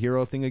does a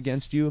hero thing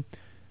against you,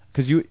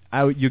 because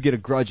you get a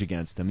grudge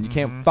against them, and you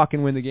can't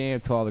fucking win the game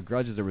until all the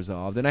grudges are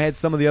resolved. And I had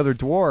some of the other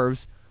dwarves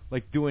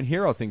like doing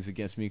hero things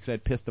against me because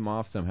I'd pissed them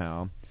off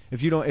somehow.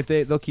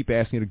 They'll keep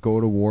asking you to go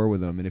to war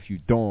with them, and if you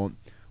don't,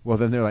 well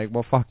then they're like,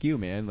 well fuck you,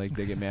 man. Like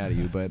they get mad at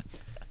you. But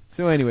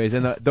so anyways,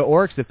 and the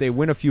orcs, if they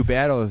win a few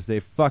battles,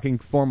 they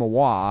fucking form a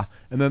Waaagh,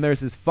 and then there's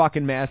this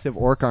fucking massive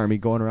orc army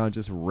going around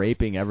just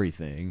raping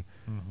everything.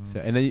 So,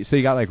 and then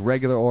you got like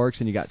regular orcs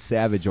and you got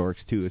savage orcs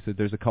too. So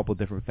there's a couple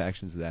different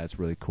factions of that. It's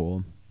really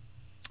cool.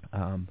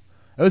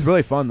 It was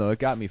really fun though. It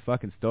got me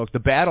fucking stoked. The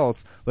battles,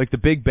 like the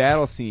big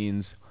battle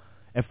scenes,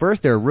 at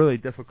first they're really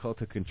difficult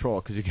to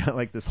control because you got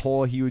like this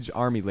whole huge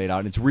army laid out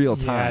and it's real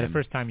time. Yeah, the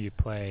first time you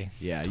play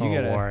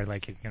Total War,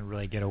 like it can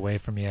really get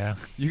away from you.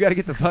 You got to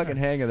get the fucking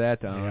hang of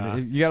that down. Yeah.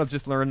 You got to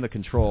just learn the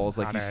controls.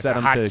 Like you set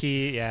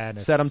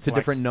them to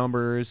different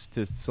numbers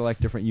to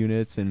select different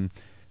units. And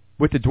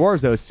with the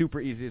dwarves though, it's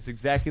super easy. It's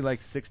exactly like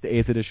 6th to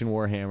 8th edition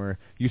Warhammer.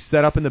 You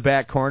set up in the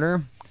back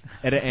corner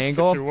at an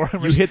angle.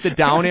 You hit the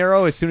down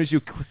arrow as soon as you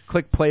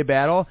click play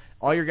battle.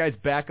 All your guys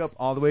back up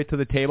all the way to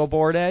the table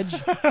board edge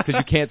because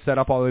you can't set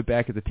up all the way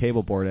back at the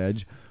table board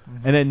edge.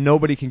 And then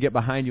nobody can get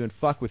behind you and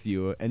fuck with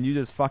you. And you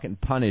just fucking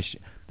punish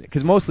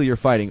because mostly you're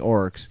fighting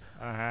orcs.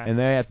 And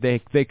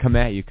they come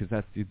at you because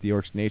that's the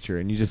orcs' nature.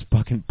 And you just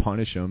fucking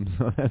punish them.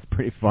 So that's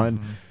pretty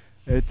fun.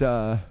 It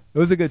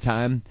was a good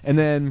time. And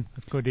then...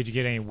 That's cool. Did you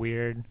get any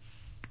weird...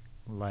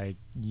 like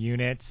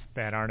units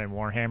that aren't in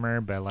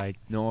Warhammer, but like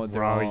you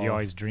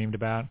always dreamed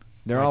about?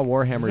 They're all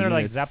Warhammer units.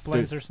 Like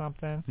Zeppelins or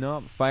something?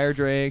 No, fire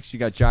drakes. You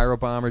got gyro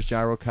bombers,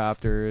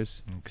 gyrocopters.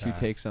 2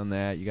 takes on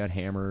that. You got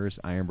hammers,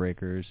 iron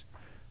breakers.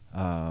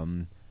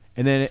 And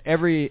then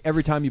every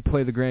time you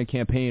play the grand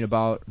campaign,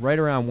 about right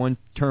around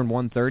turn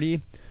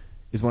 130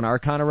 is when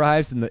Archon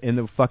arrives in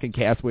the fucking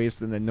cast waste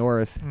in the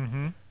north.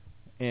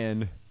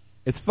 And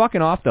it's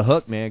fucking off the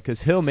hook, man, because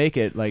he'll make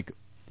it like.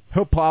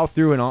 He'll plow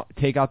through and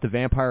take out the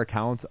vampire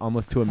counts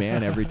almost to a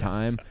man every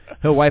time.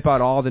 He'll wipe out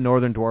all the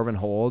northern dwarven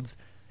holds.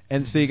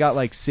 And so you got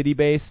like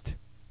city-based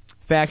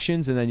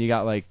factions, and then you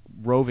got like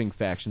roving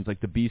factions,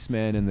 like the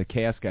Beastmen and the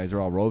Chaos guys are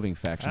all roving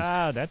factions.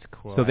 Oh, that's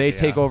cool. So they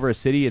take over a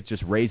city, it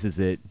just raises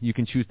it. You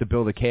can choose to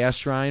build a Chaos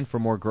Shrine for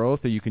more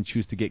growth, or you can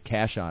choose to get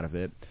cash out of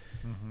it.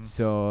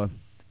 So...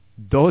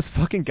 those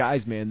fucking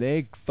guys, man,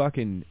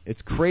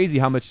 it's crazy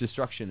how much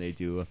destruction they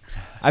do.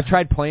 I've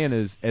tried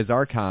playing as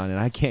Archon, and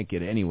I can't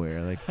get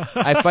anywhere. Like,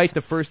 I fight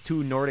the first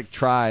 2 Nordic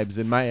tribes,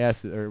 and my ass,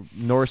 or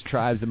Norse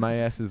tribes, and my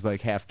ass is like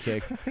half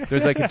kicked.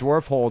 There's like a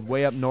dwarf hold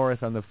way up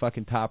north on the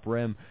fucking top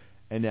rim,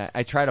 and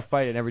I try to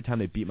fight it, and every time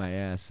they beat my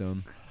ass,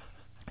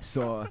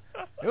 So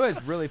it was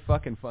really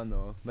fucking fun,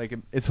 though. Like,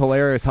 it's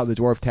hilarious how the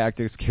dwarf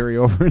tactics carry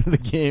over into the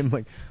game.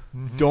 Like,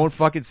 don't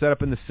fucking set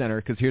up in the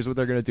center, because here's what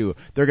they're going to do.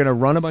 They're going to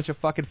run a bunch of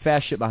fucking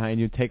fast shit behind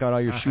you, take out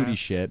all your shooty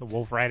shit. The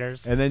Wolf Riders.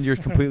 And then you're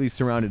completely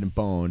surrounded and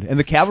boned. And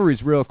the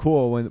cavalry's real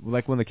cool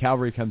when the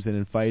cavalry comes in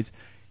and fights,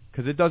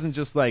 because it doesn't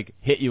just, like,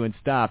 hit you and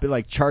stop. It,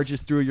 like, charges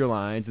through your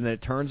lines, and then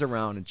it turns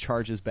around and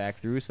charges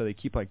back through, so they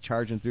keep, like,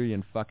 charging through you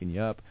and fucking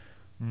you up.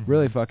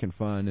 Really fucking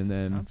fun. And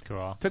then that's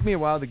cool. Took me a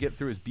while to get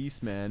through his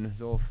Beastmen,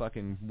 his old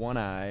fucking one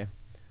eye.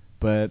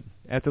 But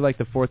after like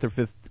the 4th or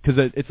 5th,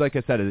 because it's like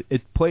I said,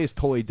 it plays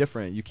totally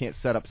different. You can't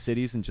set up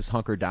cities and just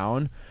hunker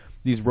down.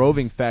 These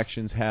roving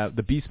factions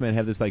the Beastmen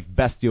have this like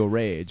bestial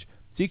rage.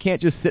 So you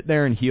can't just sit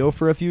there and heal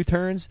for a few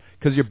turns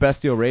because your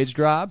bestial rage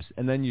drops,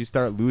 and then you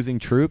start losing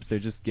troops. They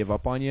just give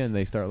up on you, and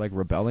they start like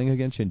rebelling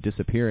against you and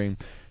disappearing.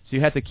 So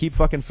you have to keep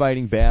fucking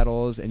fighting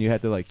battles, and you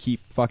have to like keep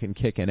fucking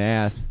kicking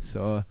ass.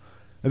 So...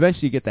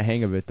 eventually you get the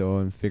hang of it, though,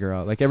 and figure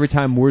out, like, every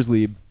time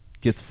Worsley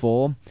gets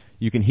full,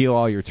 you can heal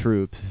all your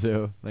troops.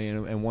 So, you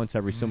know, and once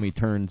every so many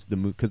turns,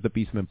 because the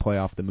Beastmen play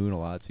off the moon a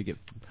lot, so you get,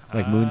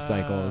 like, moon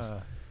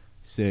cycles.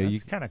 So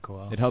that's kind of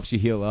cool. It helps you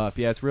heal up.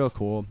 Yeah, it's real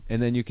cool.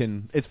 And then you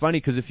can, it's funny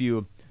because if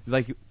you,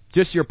 like,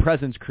 just your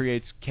presence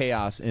creates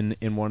chaos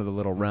in one of the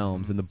little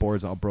realms, and the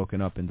board's all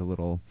broken up into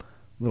little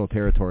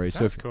territories.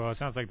 That's cool. It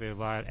sounds like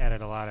they've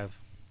added a lot of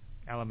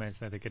elements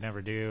that they could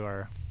never do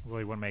or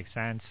really wouldn't make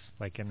sense,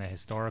 like in the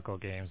historical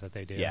games that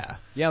they do.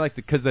 Yeah, like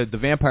because the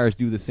vampires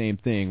do the same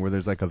thing, where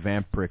there's like a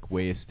vampiric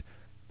waste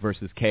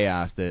versus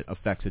chaos that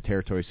affects a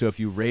territory. So if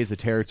you raise a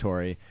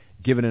territory,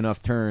 given enough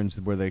turns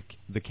where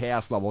the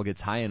chaos level gets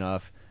high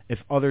enough, if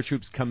other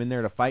troops come in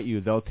there to fight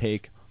you, they'll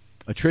take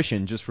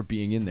attrition just for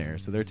being in there.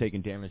 So they're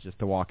taking damage just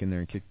to walk in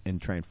there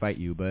and try and fight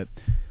you. But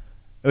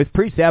it was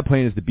pretty sad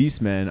playing as the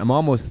Beastmen. I'm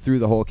almost through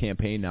the whole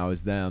campaign now as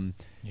them.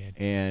 Yeah.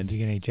 And do you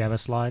get any Java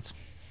slides?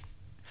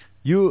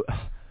 The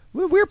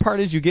weird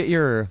part is you get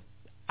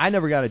I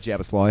never got a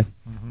Jabba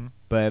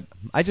but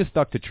I just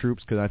stuck to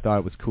troops because I thought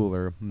it was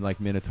cooler, like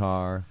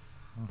Minotaur,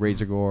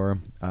 Razorgore,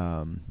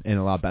 and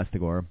a lot of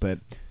Bestigor. But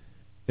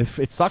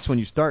it sucks when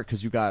you start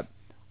because you got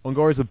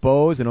Ungors with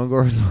bows and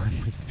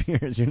Ungors with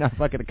spears. You're not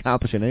fucking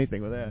accomplishing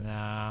anything with that.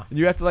 Nah. And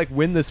you have to like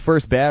win this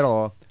first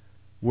battle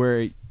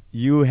where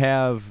you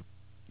have,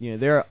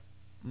 they're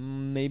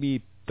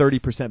maybe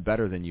 30%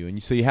 better than you,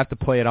 and so you have to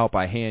play it out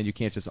by hand. You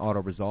can't just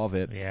auto-resolve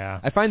it. Yeah.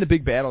 I find the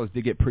big battles,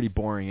 they get pretty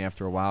boring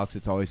after a while because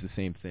it's always the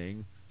same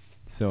thing.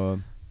 So.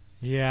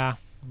 Yeah,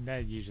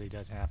 that usually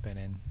does happen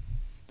in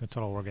the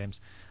Total War games.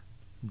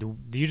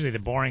 Usually the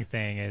boring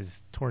thing is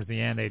towards the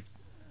end,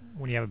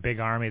 when you have a big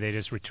army, they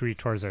just retreat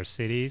towards their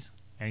cities,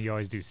 and you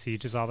always do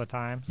sieges all the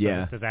time. So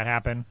yeah. Does that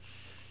happen?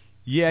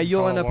 Yeah,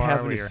 you'll end up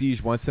having a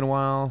siege once in a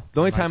while. The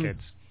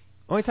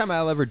only time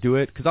I'll ever do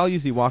it, because I'll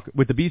usually walk,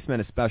 with the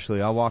Beastmen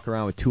especially, I'll walk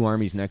around with two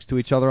armies next to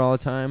each other all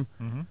the time.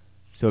 Mm-hmm.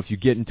 So if you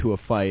get into a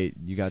fight,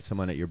 you got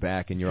someone at your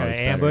back, and you're always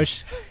better. Ambush.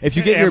 If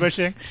you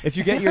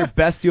get your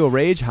bestial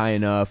rage high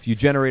enough, you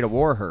generate a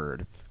war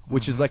herd,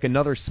 which is like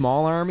another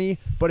small army,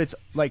 but it's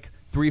like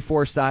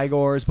 3-4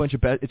 Cygors, bunch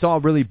of it's all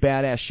really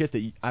badass shit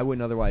that I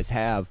wouldn't otherwise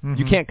have. Mm-hmm.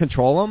 You can't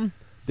control them;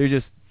 they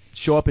just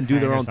show up and do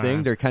their own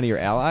thing. They're kind of your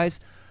allies.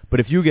 But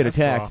if you get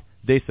attacked,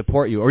 they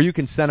support you, or you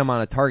can send them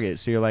on a target.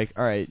 So you're like,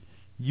 all right,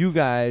 you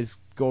guys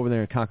go over there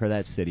and conquer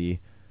that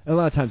city. And a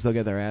lot of times they'll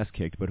get their ass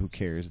kicked, but who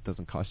cares? It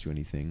doesn't cost you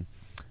anything.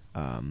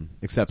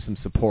 Except some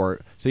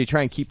support. So you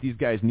try and keep these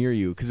guys near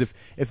you, because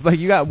if like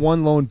you got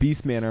one lone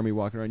Beastman army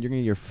walking around, you're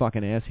gonna get your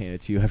fucking ass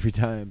handed to you every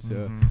time.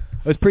 So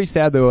it was pretty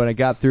sad though when I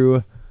got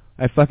through.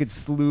 I fucking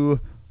slew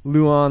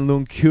Luan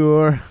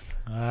Luncure.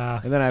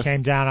 And then I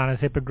came down on his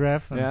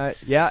hippogriff.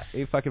 Yeah,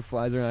 he fucking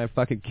flies around. I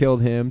fucking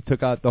killed him.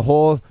 Took out the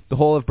whole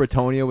of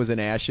Bretonia was in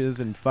ashes,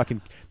 and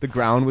fucking the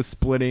ground was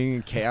splitting,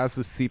 and chaos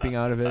was seeping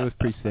out of it. It was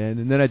pretty sad.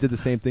 And then I did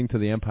the same thing to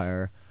the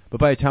Empire.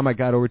 But by the time I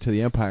got over to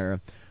the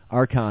Empire,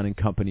 Archon and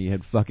company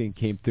had fucking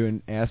came through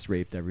and ass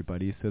raped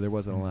everybody, so there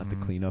wasn't a lot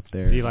to clean up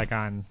there. Is he like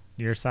on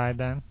your side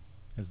then,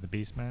 as the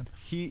Beastman?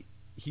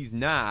 He's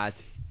not.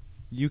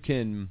 You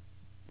can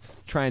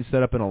try and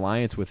set up an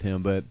alliance with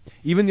him, but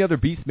even the other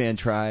Beastman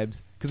tribes,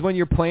 because when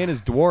you're playing as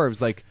dwarves,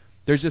 like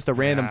there's just a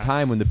random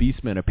time when the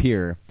Beastmen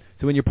appear.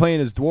 So when you're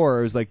playing as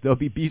dwarves, like there'll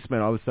be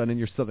Beastmen all of a sudden in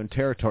your southern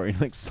territory,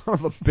 like son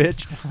of a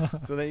bitch.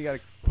 So then you got to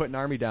put an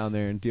army down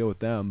there and deal with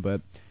them.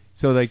 But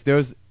so like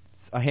there's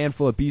a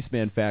handful of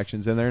Beastman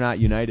factions, and they're not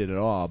united at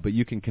all, but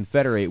you can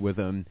confederate with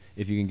them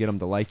if you can get them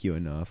to like you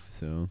enough.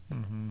 So,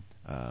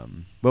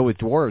 but with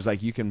dwarves,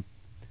 like you can,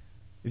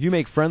 if you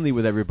make friendly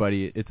with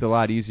everybody, it's a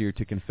lot easier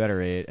to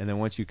confederate. And then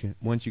once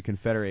you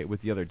confederate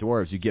with the other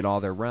dwarves, you get all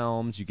their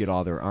realms, you get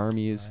all their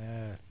armies.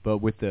 But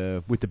with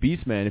the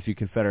Beastmen, if you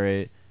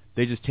confederate,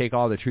 they just take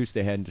all the troops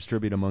they had and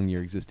distribute among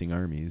your existing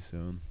armies.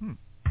 So.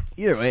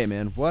 Either way,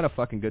 man, what a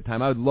fucking good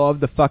time. I would love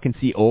to fucking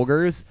see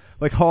ogres.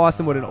 Like, how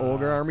awesome would an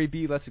ogre army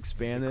be? Let's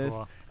expand this.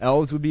 Cool.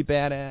 Elves would be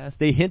badass.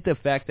 They hint at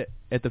the fact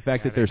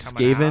that they're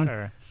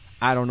Skaven.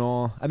 I don't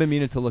know. I've been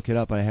meaning to look it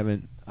up, but I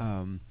haven't.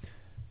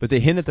 But they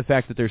hint at the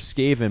fact that they're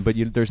Skaven, but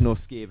there's no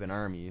Skaven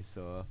army,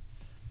 so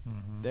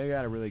they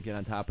got to really get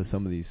on top of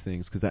some of these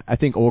things, because I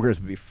think ogres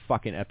would be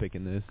fucking epic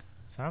in this.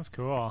 Sounds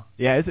cool.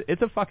 Yeah,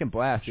 it's a fucking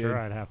blast. Sure, dude.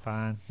 I'd have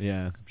fun.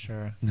 Yeah. I'm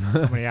sure.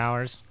 How many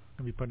hours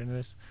can we put into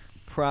this?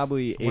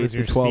 Probably 8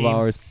 to 12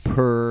 hours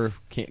per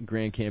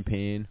grand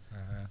campaign.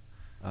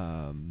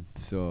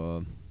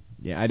 So,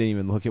 yeah, I didn't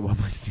even look at what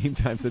my Steam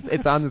time is.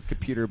 It's on this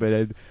computer, but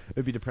it'd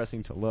be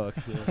depressing to look.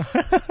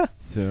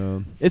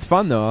 So it's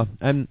fun though.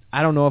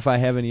 I don't know if I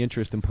have any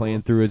interest in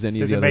playing through as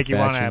any of the other factions. Does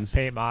it make you want to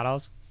paint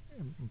models?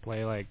 And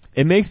play like?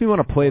 It makes me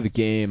want to play the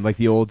game, like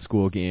the old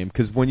school game,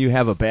 because when you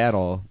have a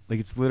battle, like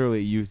it's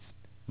literally you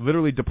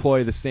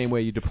deploy the same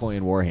way you deploy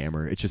in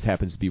Warhammer. It just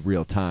happens to be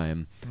real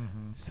time.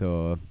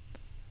 So.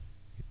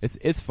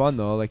 It's fun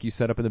though. Like you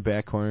set up in the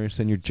back corner,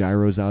 send your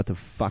gyros out to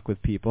fuck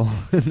with people.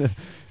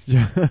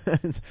 you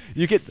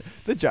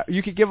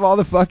could give all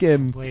the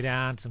fucking lay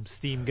down some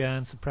steam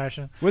gun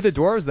suppression. With the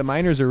dwarves, the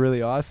miners are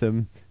really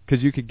awesome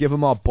because you could give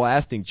them all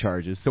blasting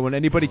charges. So when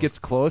anybody gets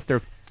close,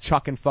 they're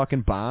chucking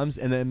fucking bombs,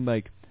 and then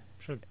like.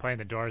 I'm sure playing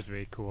the dwarves would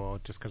be cool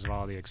just because of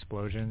all the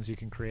explosions you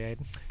can create.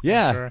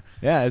 Yeah, sure.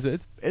 Yeah.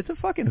 It's a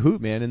fucking hoot,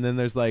 man. And then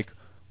there's like.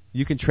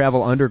 You can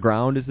travel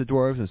underground as the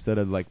dwarves instead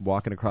of like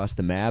walking across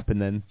the map,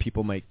 and then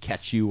people might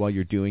catch you while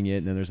you're doing it,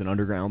 and then there's an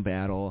underground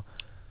battle.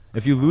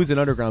 If you lose an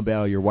underground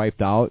battle, you're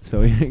wiped out,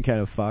 so you're kind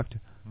of fucked.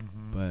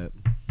 But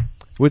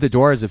With the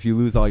dwarves, if you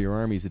lose all your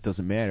armies, it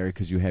doesn't matter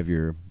because you have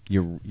your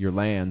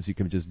lands. You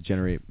can just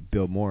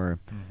build more.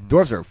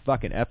 Dwarves are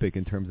fucking epic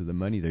in terms of the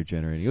money they're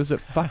generating. It was a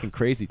fucking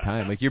crazy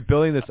time. Like, you're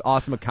building this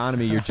awesome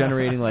economy. You're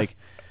generating like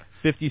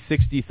 50,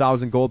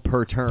 60,000 gold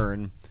per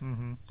turn.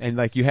 And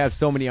like, you have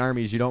so many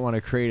armies you don't want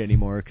to create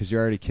anymore because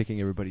you're already kicking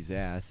everybody's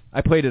ass.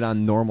 I played it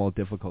on normal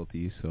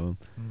difficulty, so.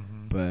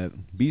 But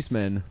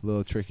Beastmen, a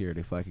little trickier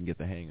to fucking get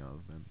the hang of.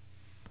 And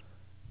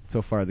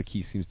so far, the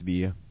key seems to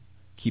be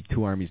keep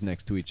 2 armies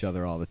next to each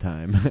other all the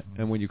time.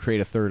 And when you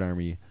create a 3rd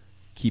army,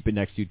 keep it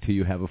next to you till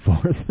you have a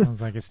 4th. Sounds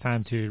like it's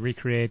time to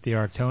recreate the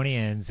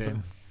Arctonians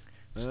and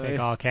take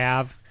all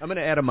Cav. I'm going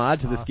to add a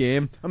mod to this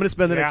game. I'm going to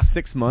spend the next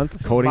 6 months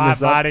coding this up.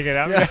 Modding it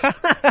up.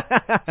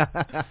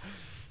 Yeah.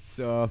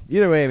 So,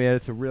 either way, man,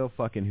 it's a real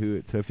fucking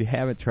hoot. So if you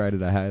haven't tried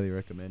it, I highly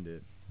recommend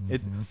it.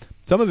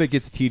 Some of it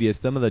gets tedious.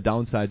 Some of the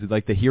downsides is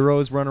like the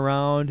heroes run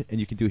around, and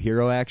you can do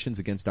hero actions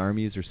against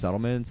armies or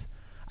settlements.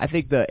 I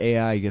think the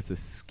AI gets a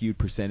skewed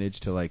percentage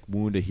to like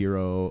wound a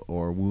hero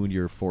or wound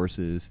your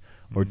forces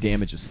or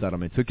damage a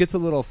settlement. So it gets a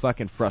little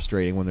fucking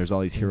frustrating when there's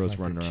all these heroes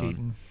running around.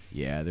 Cheating.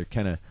 Yeah, they're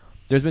kind of.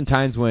 There's been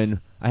times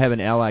when I have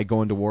an ally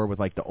going to war with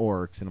like the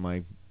orcs, and I'm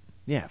like,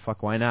 yeah,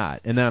 fuck, why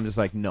not? And then I'm just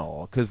like,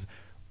 no, because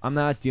I'm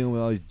not dealing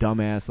with all these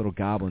dumbass little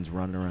goblins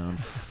running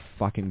around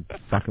fucking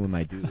with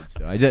my dudes.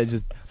 So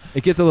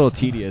it gets a little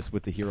tedious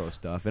with the hero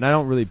stuff, and I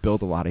don't really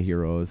build a lot of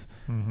heroes.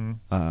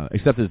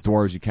 Except as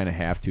dwarves, you kind of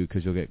have to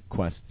because you'll get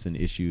quests and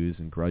issues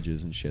and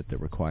grudges and shit that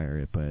require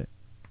it. But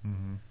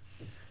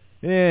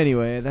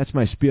anyway, that's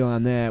my spiel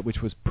on that,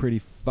 which was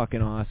pretty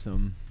fucking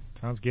awesome.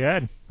 Sounds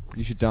good.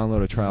 You should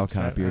download a trial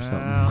copy or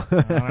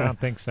something. I don't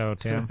think so,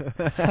 Tim.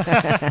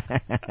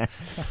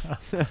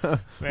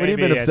 What have you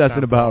been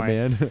obsessing about,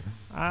 man?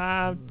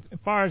 As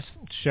far as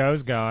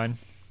shows going,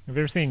 have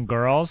you ever seen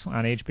Girls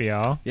on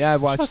HBO? Yeah,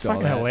 I've watched all that. It's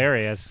fucking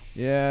hilarious.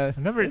 Yeah.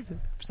 For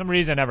some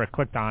reason, I never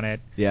clicked on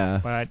it. Yeah.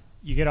 But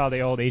you get all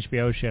the old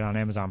HBO shit on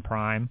Amazon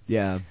Prime.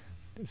 Yeah.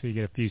 So you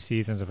get a few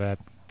seasons of it.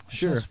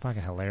 Sure. It's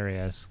fucking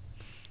hilarious.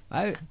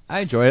 I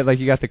enjoy it. Like,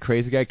 you got the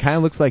crazy guy. Kind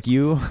of looks like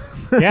you.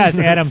 Yeah, it's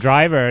Adam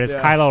Driver. It's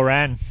Kylo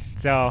Ren.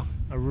 So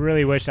I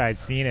really wish I'd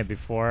seen it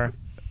before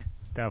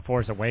The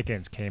Force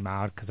Awakens came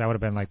out, because that would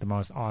have been like the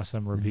most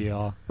awesome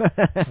reveal.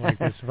 Like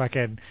this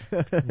fucking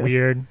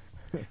weird.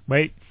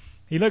 Wait,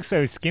 he looks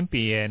so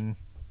skimpy in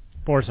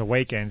Force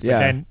Awakens, but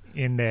then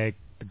in the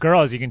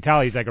Girls, you can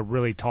tell he's like a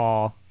really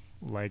tall,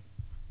 like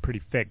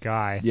pretty fit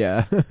guy.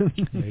 Yeah.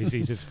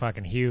 He's just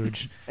fucking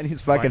huge. And he's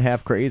fucking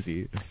half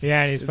crazy.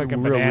 Yeah, and he's fucking a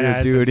real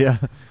bananas. weird dude,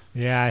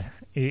 yeah.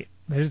 Yeah,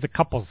 there's a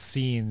couple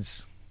scenes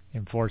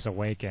in Force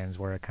Awakens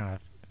where it kind of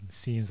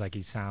seems like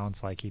he sounds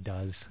like he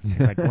does.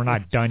 Like, we're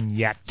not done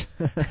yet.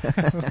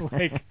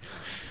 Like,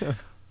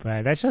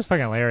 but that's just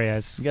fucking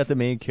hilarious. You got the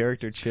main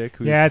character chick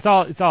who's it's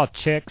all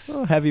chicks.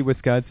 A heavy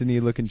Wisconsin-y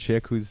looking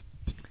chick who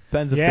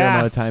spends a fair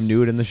amount of time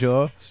nude in the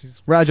show.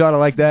 Raj ought to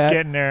like that.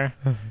 Getting there.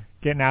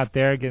 Getting out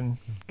there, getting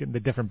the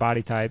different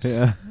body types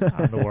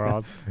of the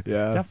world.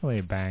 Yeah. Definitely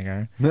a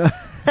banger. But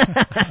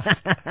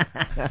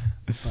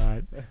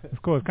it's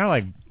cool. It's kind of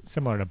like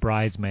similar to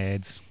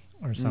Bridesmaids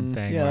or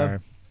something,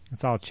 where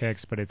it's all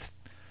chicks, but it's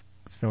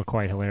still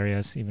quite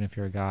hilarious, even if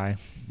you're a guy.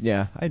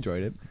 Yeah, I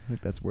enjoyed it. I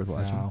think that's worth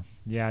watching. So,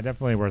 yeah,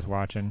 definitely worth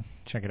watching.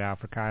 Check it out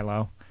for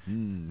Kylo.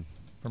 From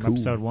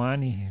episode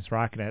 1, he's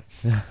rocking it.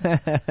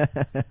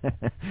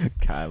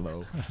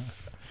 Kylo.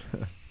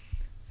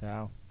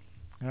 So...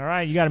 All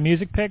right, you got a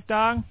music pick,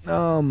 dog?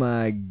 Oh,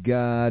 my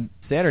God.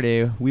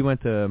 Saturday, we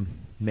went to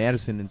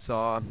Madison and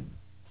saw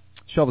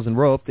Shovels and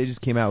Rope. They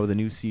just came out with a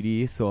new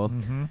CD, so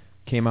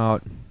came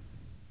out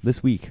this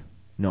week.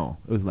 No,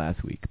 it was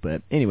last week.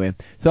 But anyway,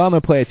 so I'm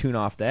going to play a tune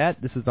off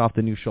that. This is off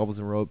the new Shovels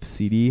and Rope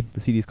CD. The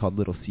CD is called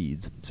Little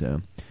Seeds.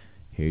 So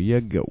here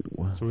you go.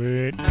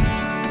 Sweet.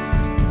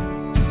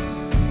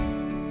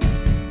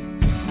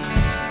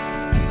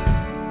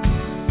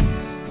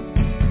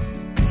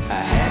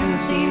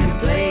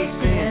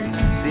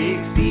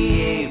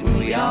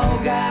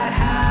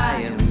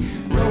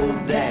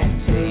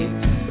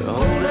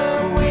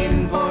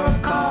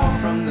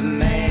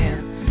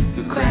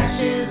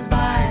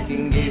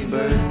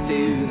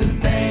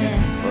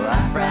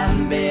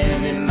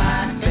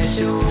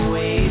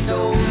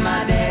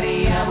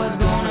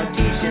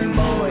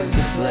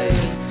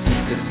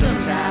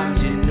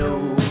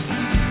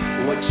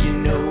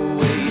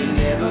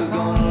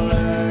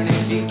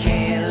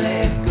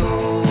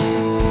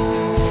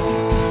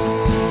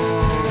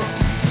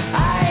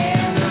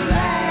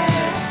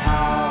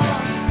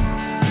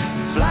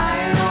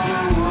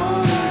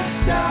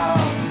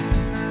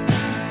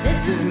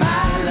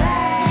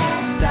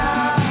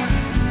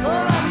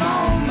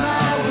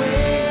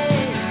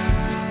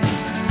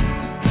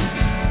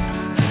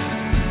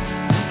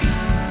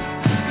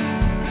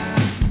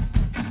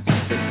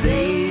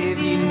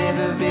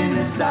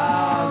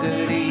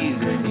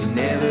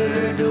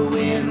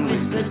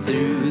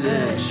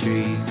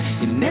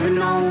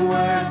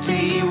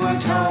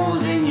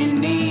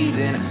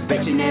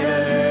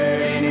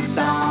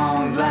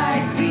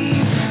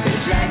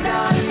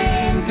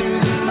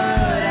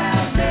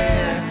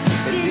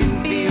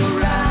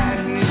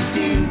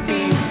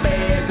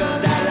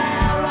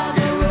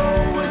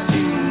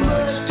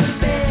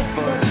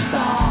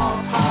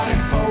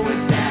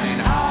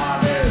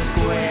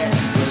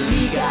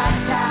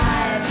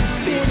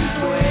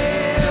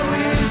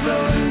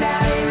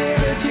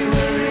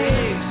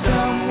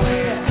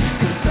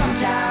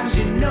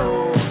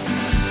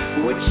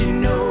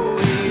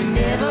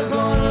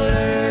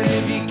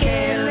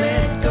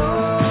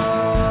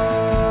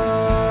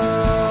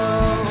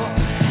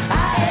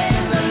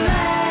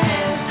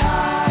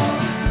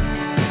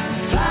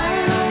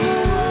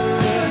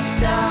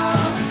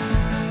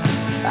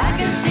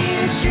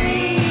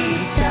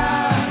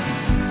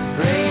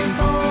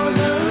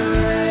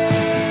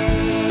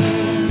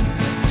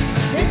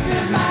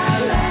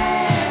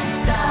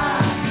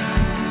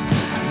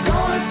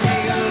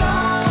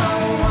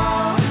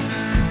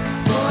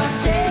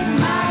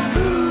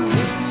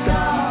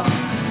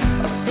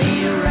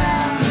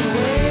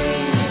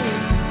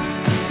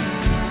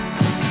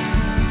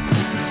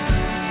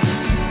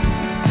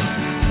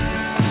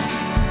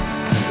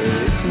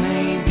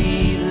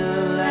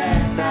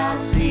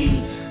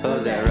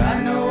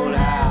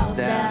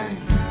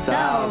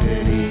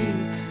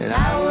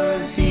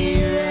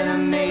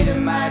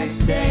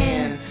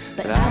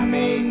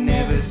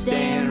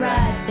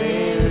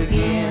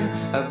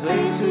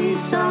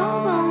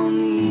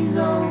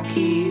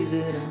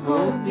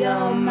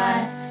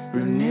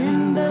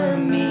 remember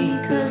me,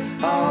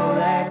 'cause all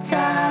that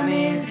time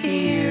is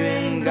here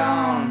and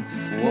gone.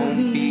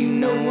 Won't be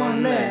no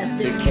one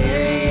left to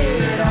carry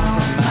it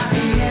on. My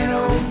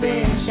piano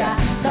bench, I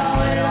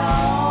saw it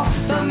all,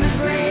 from the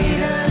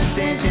great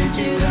ascension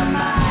to the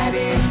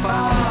mighty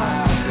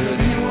fall. Could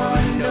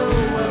anyone know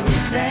what we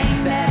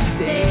sang that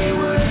day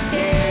would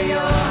tear your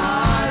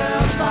heart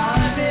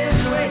apart this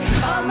way?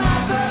 All my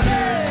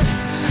brothers,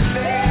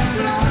 they're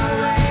blown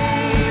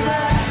away,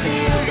 but I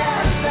still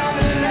got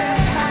something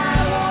that I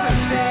wanna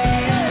say.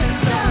 And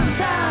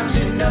sometimes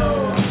you know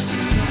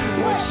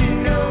what you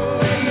know,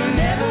 and you'll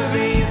never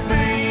be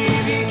free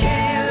if you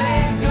can't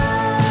let go.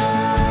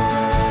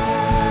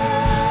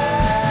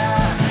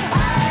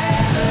 I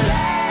am the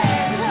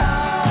last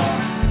home,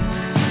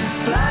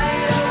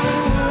 flying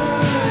over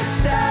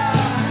Woodstock.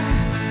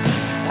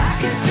 I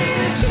can see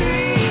the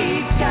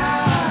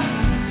treetops,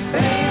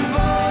 praying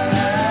for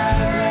the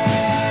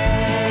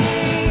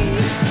rain.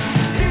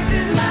 This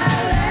is my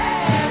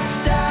last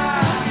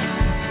stop,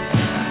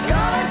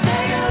 gonna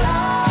take a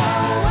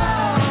long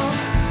walk,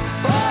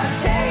 before I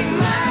take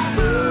my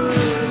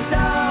boots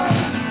off.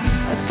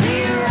 I see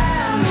you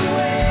around the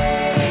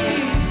way,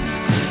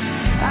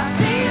 I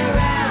see you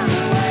around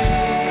the way,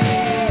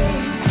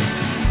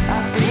 I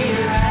see you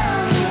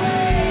around the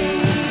way.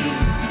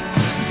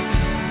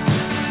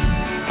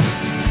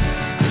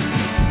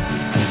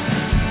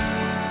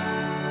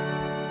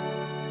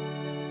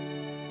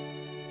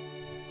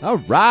 All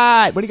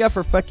right. What do you got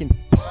for fucking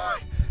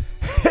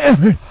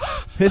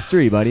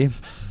history, buddy?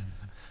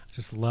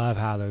 Just love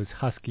how those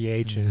husky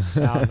H's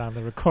sound on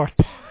the record.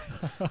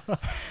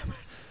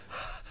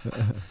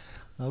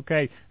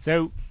 Okay,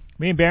 so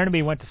me and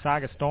Barnaby went to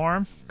Saga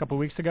Storm a couple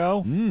weeks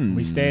ago.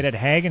 We stayed at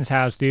Hagen's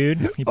house,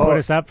 dude. He put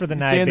us up for the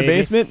night, Stay in the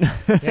baby.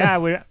 basement? Yeah,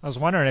 I was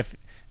wondering if it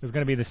was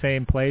going to be the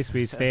same place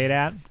we stayed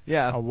at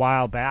Yeah. a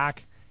while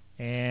back.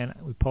 And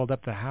we pulled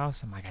up to the house.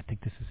 I'm like, I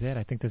think this is it.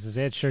 I think this is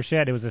it. Sure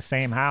shit, it was the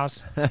same house.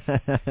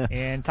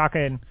 And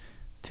talking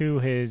to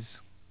his,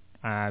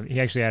 he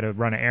actually had to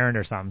run an errand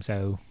or something,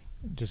 so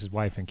just his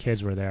wife and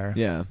kids were there.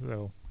 Yeah.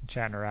 So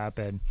chatting her up.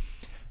 And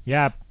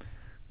yeah,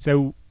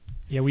 so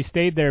yeah, we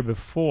stayed there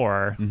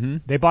before. Mm-hmm.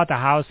 They bought the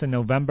house in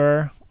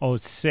November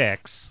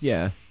 '06.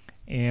 Yeah.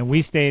 And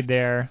we stayed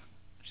there,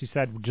 she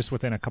said, just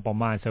within a couple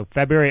months. So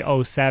February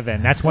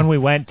 '07, that's when we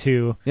went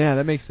to Yeah,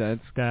 that makes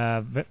sense.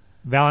 the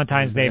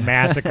Valentine's Day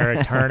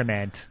Massacre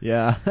tournament,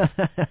 Yeah.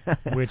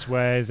 which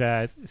was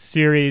a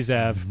series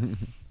of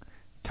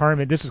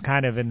tournament. This was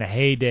kind of in the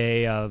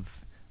heyday of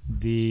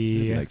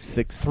the like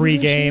 6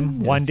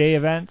 3-game yeah. one-day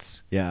events,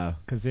 Yeah.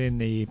 because in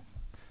the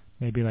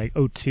maybe like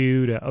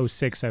 '02 to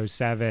 '06,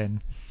 '07,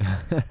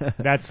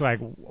 that's like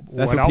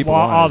what people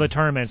all wanted. the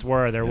tournaments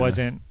were. There Yeah.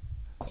 wasn't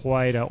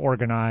quite an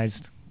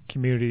organized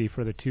community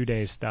for the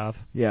 2-day stuff.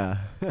 Yeah.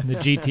 And the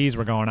GTs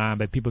were going on,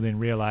 but people didn't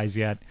realize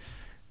yet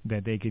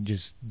that they could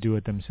just do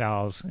it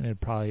themselves, and it'd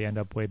probably end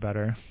up way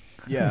better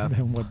Yeah.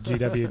 than what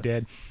GW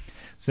did.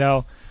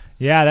 So,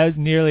 yeah, that was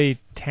nearly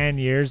 10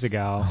 years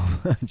ago.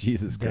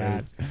 Jesus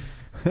Christ.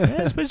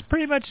 Yeah, it's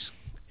pretty much,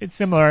 it's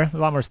similar. A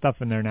lot more stuff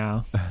in there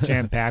now.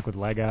 Jam-packed with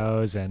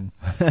Legos and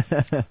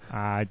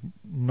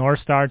North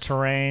Star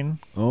terrain,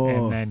 Oh.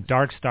 and then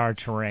Dark Star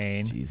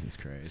terrain, Jesus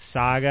Christ.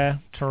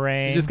 Saga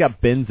terrain. You just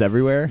got bins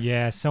everywhere?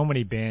 Yeah, so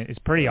many bins. It's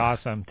pretty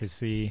awesome to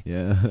see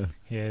Yeah.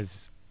 his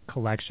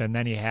collection.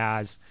 Then he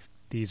has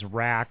these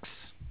racks,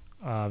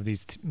 these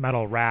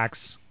metal racks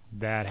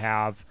that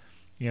have,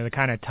 the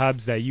kind of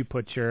tubs that you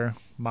put your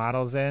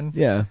models in.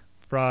 Yeah.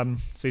 So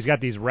he's got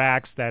these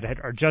racks that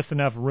are just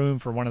enough room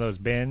for one of those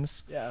bins,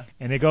 Yeah.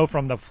 and they go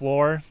from the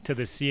floor to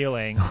the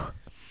ceiling,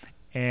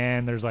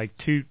 and there's like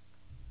two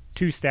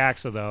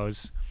stacks of those,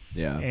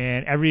 Yeah.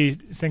 and every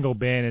single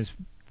bin is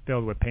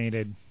filled with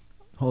painted,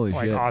 Holy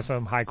like shit.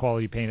 awesome, high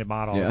quality painted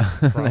models Yeah.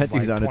 from That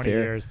thing's like on a 20 tear.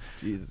 years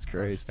Jesus of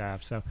Christ.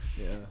 stuff. So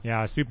Yeah.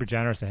 yeah, super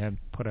generous of him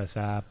to put us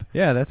up.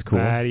 Yeah, that's cool.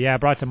 But yeah,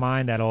 it brought to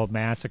mind that old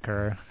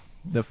massacre.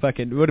 The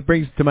fucking what it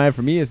brings to mind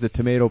for me is the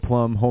tomato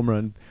plum home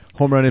run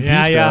in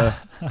Yeah, pizza, yeah.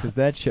 because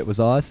that shit was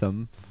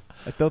awesome.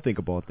 I still think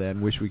about that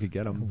and wish we could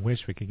get them.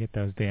 Wish we could get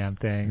those damn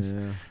things.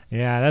 Yeah.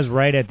 Yeah, that was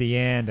right at the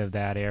end of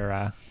that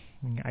era.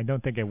 I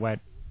don't think it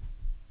went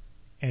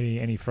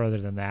any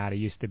further than that. It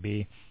used to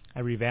be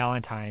every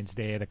Valentine's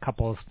Day, the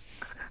couples.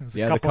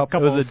 Yeah, couple, the couple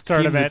couples it was a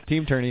tournament.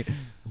 team tourney.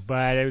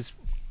 But it was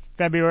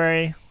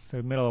February,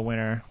 so middle of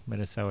winter,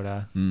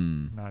 Minnesota.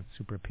 Mm. Not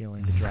super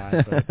appealing to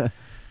drive, but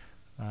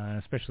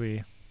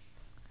especially,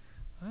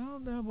 I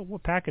don't know, but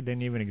Wapaka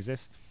didn't even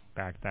exist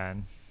back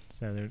then.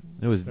 So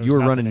It was there you were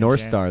nothing running in North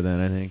Jan- Star then,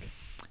 I think.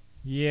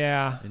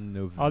 Yeah. In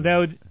November.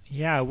 Although,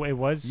 yeah, it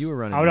was. You were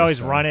running I would North always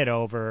Star. run it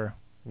over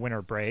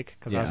winter break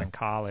because I was Yeah. in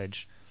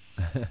college.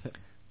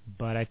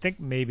 But I think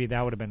maybe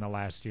that would have been the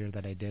last year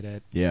that I did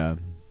it. Yeah.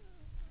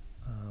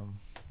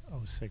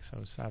 06,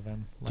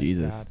 07, like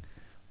Jesus. that.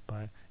 But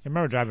I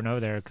remember driving over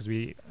there because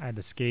we had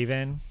the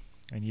Skaven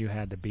and you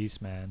had the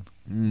Beastman.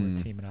 We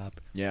were teaming up.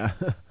 Yeah.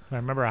 I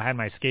remember I had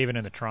my Skaven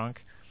in the trunk,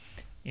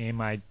 and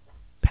my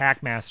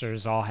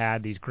Packmasters all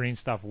had these green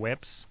stuff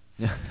whips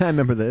I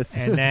remember this.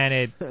 And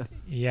then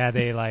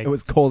they like... It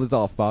was cold as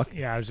all fuck.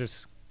 Yeah, it was just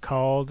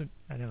cold.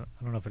 I don't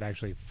know if it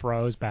actually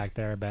froze back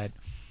there, but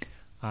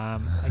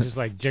I just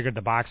like jiggered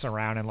the box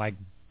around and like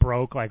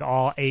broke like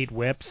all 8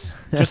 whips,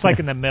 just like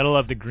in the middle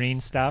of the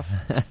green stuff,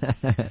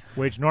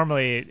 which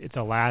normally it's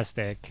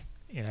elastic.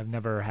 And I've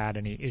never had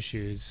any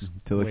issues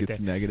Till with it gets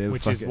it, negative.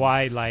 which is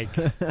why like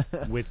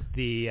with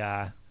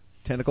the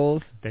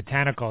tentacles. The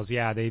tentacles,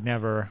 yeah, they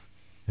never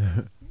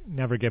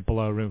get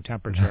below room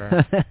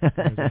temperature.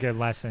 It's a good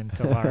lesson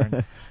to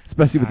learn.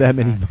 Especially with that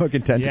many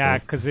fucking tentacles. Yeah,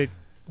 because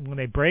when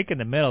they break in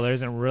the middle, there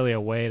isn't really a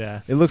way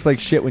to... It looks like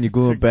shit when you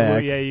glue it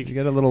back. Yeah, you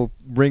got a little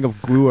ring of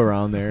glue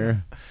around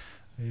there.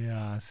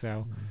 Yeah,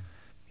 so...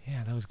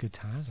 Yeah, that was good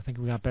times. I think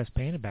we got best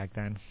painted back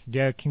then.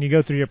 Yeah, can you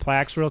go through your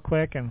plaques real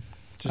quick and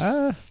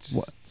just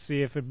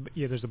see if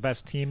there's a best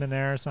team in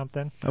there or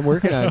something? I'm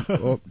working on...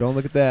 oh, don't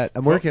look at that.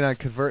 I'm working on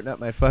converting up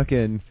my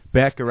fucking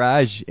back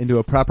garage into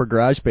a proper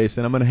garage space,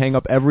 and I'm going to hang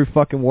up every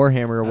fucking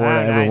Warhammer award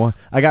I ever won.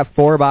 I got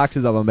 4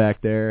 boxes of them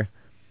back there.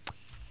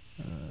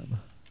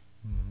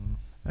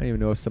 I don't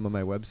even know if some of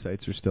my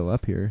websites are still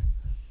up here.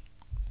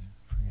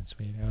 Freaking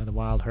sweet.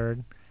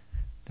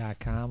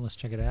 thewildherd.com. Let's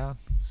check it out.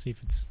 See if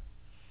it's...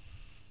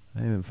 I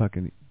haven't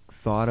fucking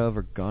thought of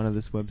or gone to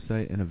this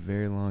website in a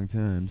very long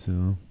time,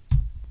 so...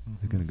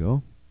 Is it going to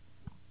go?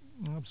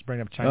 Let's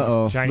bring up Chinese.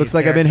 Uh-oh. Chinese Looks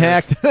like I've been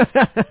hacked.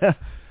 Well,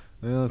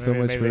 so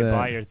much maybe for they that.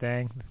 bought your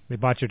thing. They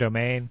bought your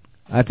domain.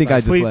 I think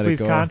I just let it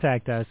go. Please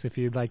contact us if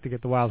you'd like to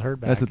get the Wild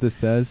Herd back. That's what this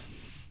says.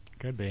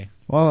 Could be.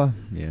 Well,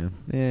 yeah.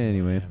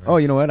 Anyway. Oh,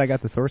 you know what? I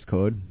got the source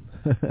code.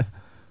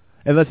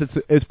 Unless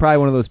it's probably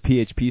one of those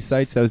PHP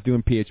sites. I was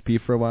doing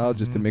PHP for a while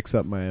just to mix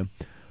up my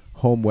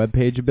home web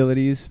page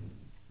abilities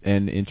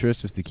and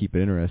interests, just to keep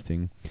it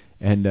interesting.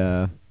 And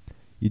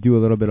you do a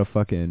little bit of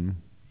fucking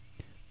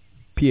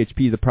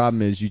PHP. The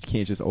problem is you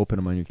can't just open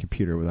them on your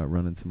computer without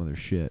running some other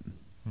shit.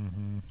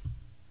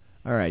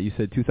 All right, you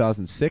said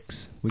 2006.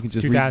 We can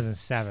just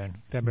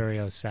 2007.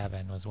 February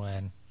 07 was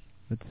when.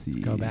 Let's see.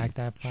 Go back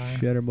that far.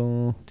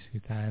 Shutterball.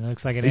 2000.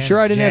 Looks like it Are you ends sure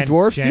I didn't have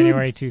dwarfs,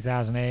 January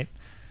 2008.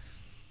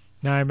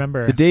 No, I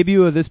remember. The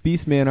debut of this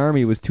Beastman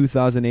Army was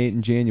 2008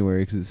 in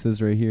January, because it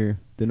says right here,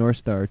 the North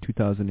Star,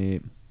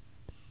 2008.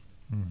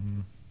 I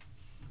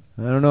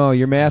don't know.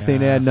 Your math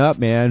ain't adding up,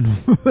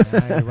 man.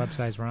 Yeah, your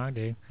website's wrong,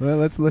 dude. Well,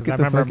 let's look at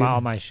I remember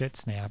all my shit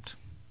snapped.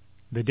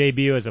 The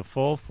debut as a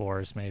full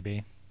force,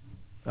 maybe.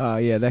 Oh,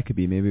 yeah, that could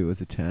be. Maybe it was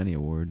a Tiny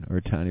Award, or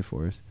a Tiny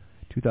Force.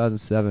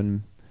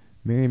 2007,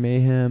 Merry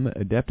Mayhem,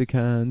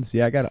 Adepticons.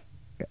 Yeah, I got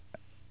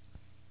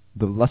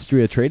the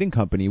Lustria Trading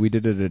Company. We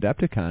did an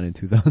Adepticon in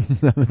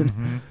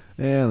 2007.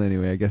 Well,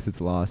 anyway, I guess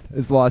it's lost.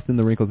 It's lost in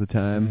the wrinkles of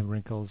time. The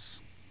wrinkles,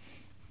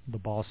 the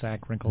ball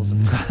sack wrinkles.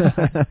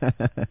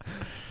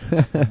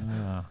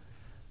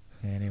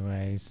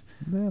 Anyways.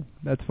 Yeah,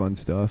 that's fun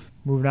stuff.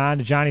 Moving on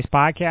to Johnny's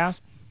podcast.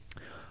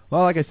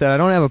 Well, like I said, I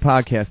don't have a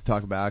podcast to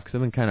talk about because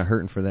I've been kind of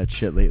hurting for that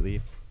shit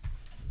lately.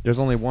 There's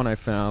only one I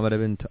found, but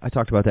I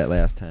talked about that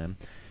last time.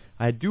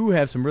 I do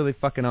have some really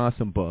fucking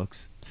awesome books.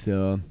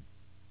 So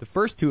the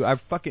first 2, I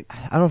don't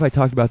know if I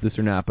talked about this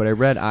or not, but I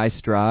read I,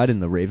 Strahd in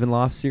the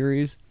Ravenloft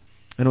series,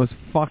 and it was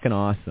fucking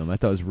awesome. I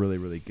thought it was really,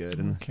 really good.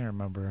 And I can't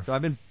remember. So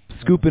I've been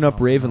scooping up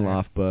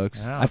Ravenloft books.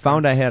 Yeah, I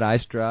found I had I,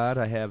 Strahd.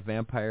 I have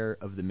Vampire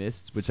of the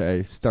Mists, which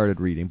I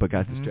started reading, but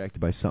got distracted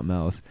by something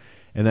else.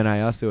 And then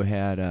I also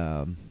had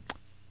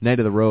Night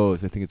of the Rose,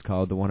 I think it's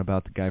called, the one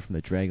about the guy from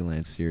the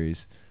Dragonlance series,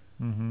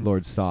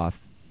 Lord Soth.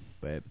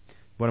 But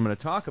what I'm going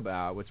to talk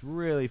about, what's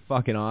really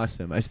fucking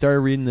awesome, I started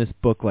reading this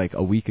book like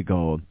a week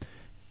ago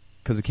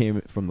because it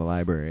came from the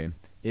library,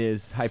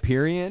 is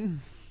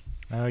Hyperion.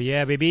 Oh,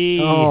 yeah, baby.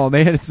 Oh,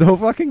 man, it's so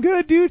fucking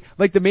good, dude.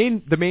 Like, the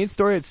main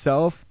story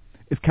itself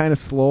is kind of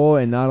slow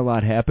and not a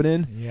lot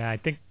happening. Yeah, I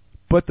think.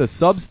 But the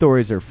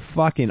sub-stories are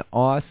fucking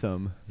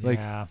awesome. Like,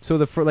 yeah. So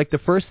the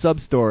first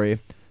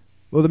sub-story,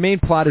 well, the main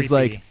plot is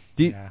like,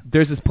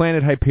 there's this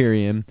planet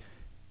Hyperion,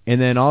 and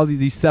then all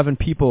these 7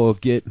 people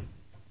get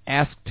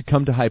asked to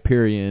come to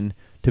Hyperion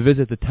to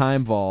visit the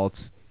Time Vaults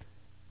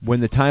when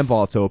the Time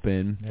Vaults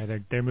open. Yeah,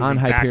 they're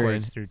moving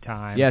backwards through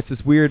time. Yeah, it's this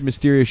weird,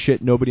 mysterious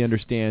shit nobody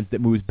understands that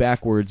moves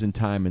backwards in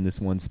time in this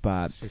one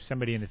spot. So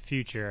somebody in the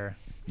future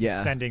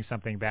sending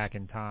something back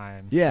in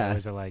time. Yeah.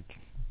 So like,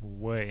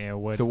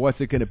 what? So what's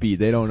it going to be?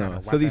 They don't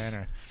know. So these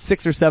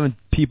 6 or 7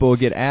 people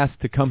get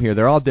asked to come here.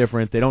 They're all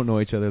different. They don't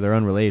know each other. They're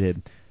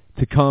unrelated.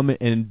 To come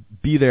and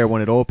be there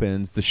when it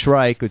opens. The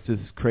Shrike, which is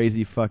this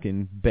crazy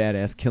fucking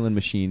badass killing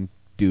machine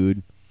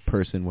dude,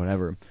 person,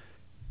 whatever,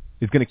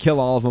 is going to kill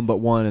all of them but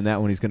one, and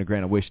that one he's going to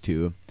grant a wish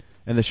to.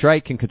 And the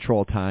Shrike can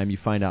control time. You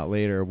find out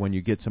later when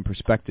you get some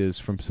perspectives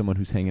from someone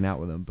who's hanging out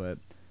with him. But,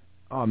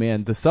 oh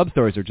man, the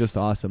sub-stories are just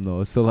awesome,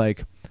 though. So,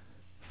 like,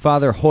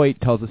 Father Hoyt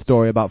tells a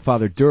story about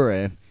Father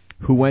Dure,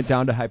 who went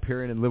down to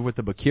Hyperion and lived with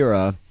the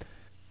Bakira,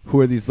 who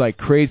are these, like,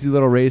 crazy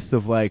little race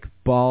of, like,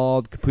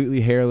 bald,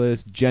 completely hairless,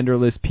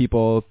 genderless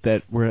people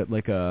that were at,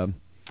 like, a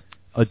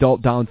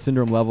adult Down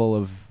syndrome level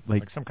of,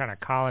 like some kind of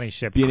colony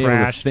ship being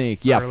crashed able to think.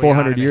 Yeah,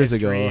 400 years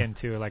ago.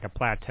 Into, like, a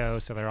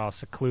plateau, so they're all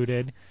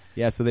secluded.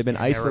 Yeah, so they've been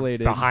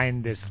isolated.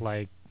 Behind this,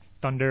 like,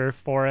 thunder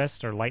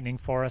forest or lightning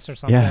forest or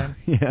something.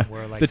 Yeah.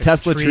 Where, like, the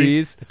Tesla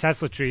trees The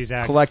Tesla trees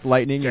collect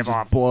lightning and give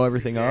off just blow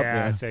everything up.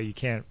 Yeah, so you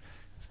can't.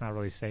 It's not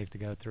really safe to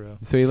go through.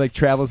 So he like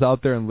travels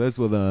out there and lives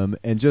with them,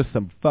 and just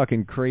some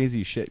fucking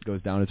crazy shit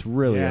goes down. It's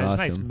really It's awesome.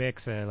 a nice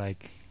mix of like,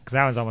 because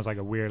that was almost like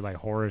a weird like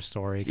horror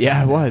story.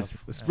 Yeah, it was.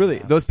 Of, It's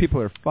really those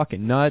people are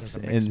fucking nuts, there's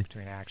a mix and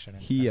between action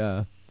and he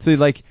so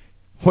like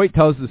Hoyt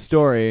tells the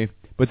story,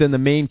 but then the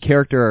main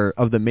character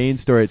of the main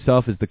story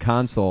itself is the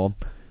consul,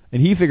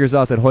 and he figures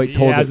out that Hoyt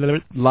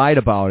lied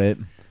about it.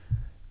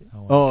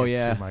 Oh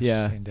yeah, too much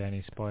into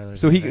any spoilers.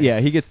 So he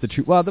gets the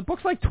truth. Well, the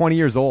book's like 20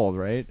 years old,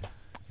 right?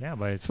 Yeah,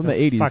 but it's from the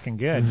 80s. Fucking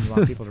good. You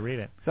want people to read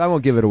it. So I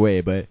won't give it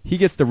away, but he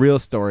gets the real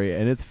story,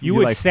 and it's you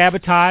would like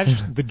sabotage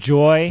the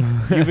joy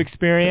you've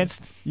experienced.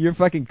 You're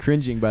fucking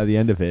cringing by the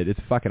end of it. It's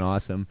fucking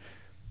awesome.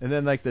 And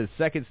then like the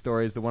second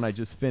story is the one I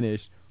just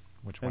finished.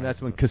 Which one? And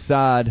that's when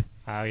Kassad.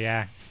 Oh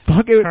yeah.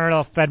 Fucking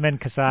Colonel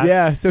Fedman Kassad.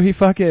 Yeah. So he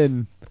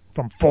fucking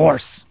from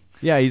Force.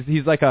 Yeah,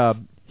 he's like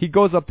he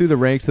goes up through the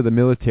ranks of the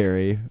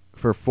military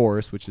for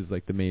Force, which is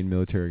like the main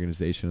military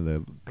organization of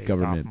the Based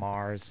government. Off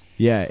Mars.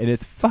 Yeah, and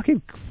it's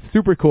fucking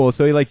super cool.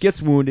 So he like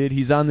gets wounded.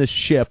 He's on this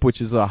ship,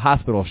 which is a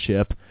hospital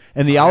ship,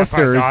 and the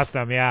Ousters.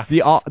 Awesome, yeah.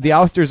 The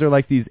Ousters are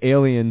like these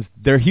aliens.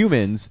 They're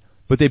humans,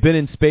 but they've been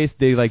in space.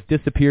 They like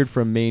disappeared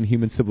from main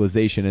human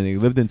civilization, and they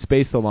lived in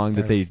space so long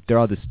that they're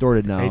all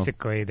distorted now.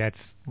 Basically, that's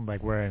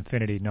like where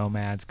Infinity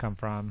Nomads come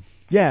from.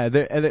 Yeah,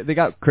 they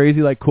got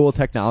crazy like cool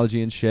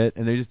technology and shit,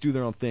 and they just do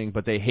their own thing.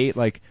 But they hate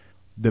like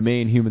the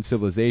main human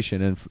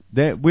civilization,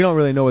 and we don't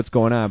really know what's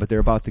going on, but they're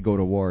about to go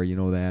to war. You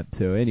know that.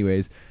 So,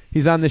 anyways,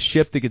 he's on this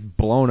ship that gets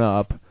blown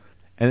up,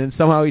 and then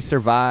somehow he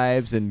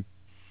survives and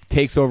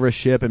takes over a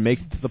ship and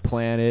makes it to the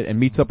planet and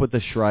meets up with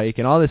the Shrike,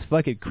 and all this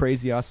fucking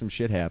crazy awesome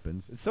shit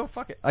happens. It's so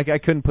fucking like I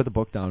couldn't put the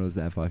book down. It was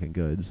that fucking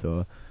good.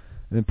 So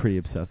I'm pretty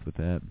obsessed with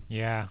that.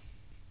 Yeah,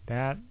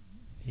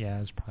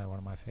 is probably one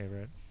of my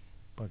favorite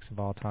books of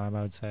all time.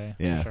 I would say.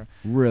 Yeah, for sure.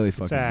 Really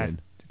fucking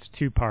good. It's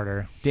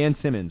two-parter. Dan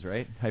Simmons,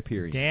 right?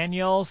 Hyperion.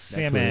 Daniel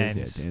Simmons. That's what it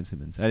is, yeah, Dan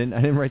Simmons. I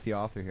didn't write the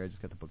author here. I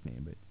just got the book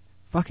name, but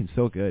fucking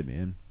so good,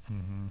 man.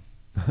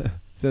 Mm-hmm.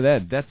 So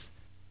that's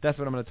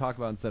what I'm going to talk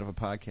about instead of a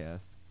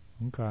podcast.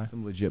 Okay.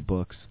 Some legit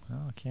books.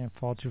 Well, I can't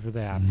fault you for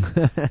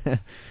that.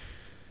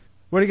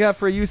 What do you got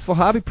for a useful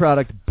hobby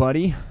product,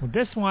 buddy? Well,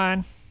 this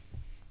one,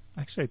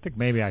 actually, I think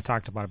maybe I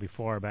talked about it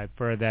before, but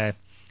for the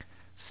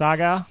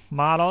Saga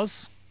models.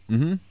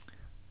 Mm-hmm.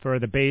 For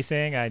the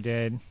basing, I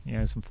did,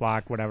 some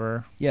flock,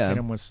 whatever. Yeah. Hit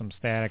them with some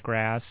static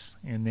grass,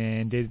 and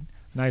then did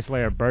a nice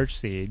layer of birch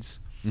seeds.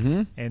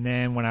 Mm-hmm. And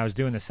then when I was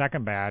doing the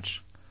second batch,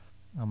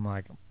 I'm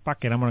like,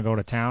 fuck it, I'm going to go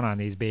to town on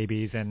these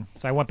babies. And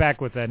so I went back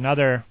with a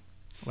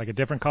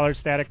different colored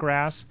static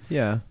grass.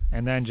 Yeah.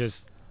 And then just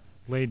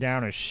laid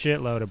down a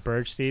shitload of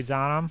birch seeds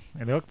on them,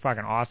 and they look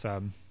fucking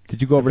awesome. Did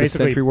you go over to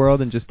Century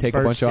World and just take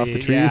a bunch off the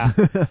trees? Yeah.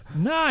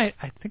 No, I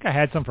think I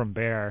had some from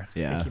Bear.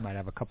 Yeah. I think he might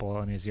have a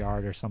couple in his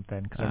yard or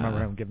something, because I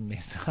remember him giving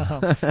me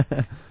some.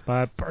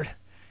 But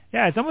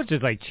it's almost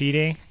just like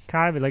cheating,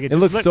 kind of. Like it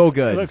looks so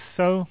good. It looks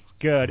so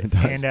good. It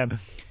does.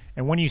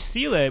 And when you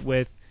seal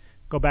it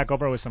go back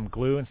over with some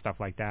glue and stuff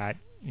like that,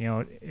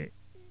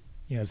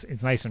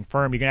 it's nice and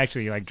firm. You can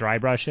actually like dry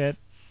brush it,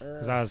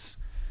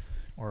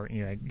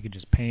 you could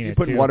just paint it. You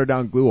put watered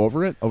down glue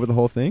over it, over the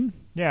whole thing?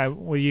 Yeah,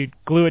 well, you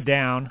glue it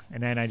down,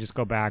 and then I just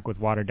go back with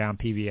watered down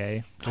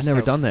PVA. I've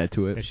never done that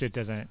to it. The shit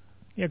doesn't,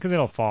 because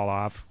it'll fall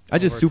off. I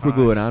just super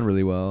glue it on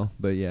really well,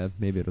 but yeah,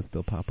 maybe it'll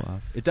still pop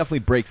off. It definitely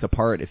breaks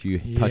apart if you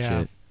touch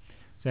it.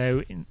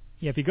 So,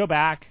 if you go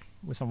back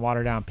with some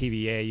watered down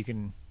PVA, you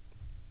can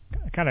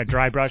kind of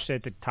dry brush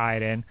it to tie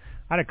it in.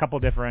 I had a couple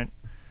different,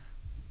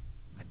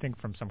 I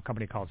think from some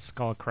company called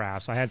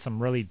Skullcraft. So I had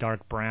some really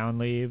dark brown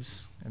leaves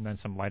and then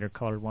some lighter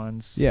colored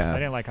ones. Yeah. I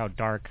didn't like how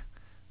dark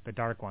the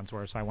dark ones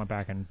were, so I went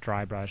back and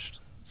dry brushed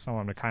some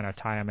of them to kind of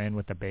tie them in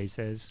with the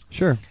bases.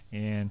 Sure.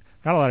 And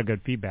got a lot of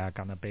good feedback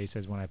on the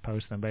bases when I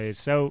post them, but it's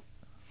so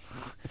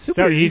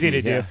easy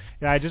to do.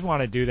 Yeah, I just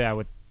want to do that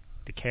with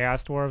the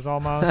Chaos Dwarves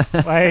almost.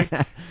 Like,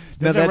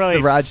 no, that's really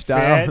the Raj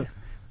style. Fit,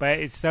 but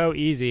it's so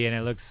easy and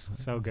it looks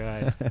so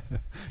good.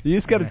 You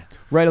just got to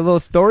write a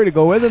little story to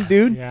go with them,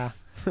 dude. Yeah.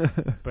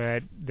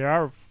 But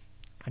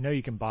I know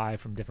you can buy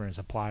from different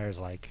suppliers,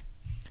 like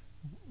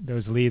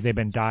those leaves, they've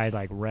been dyed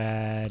like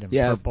red and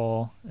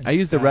purple. And I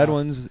use the red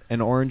ones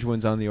and orange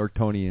ones on the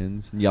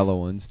Orktonians and yellow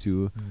ones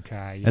too.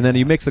 Okay. Yeah. And then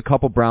you mix a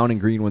couple brown and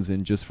green ones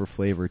in just for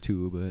flavor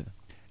too. But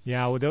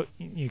yeah, well,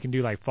 you can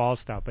do like fall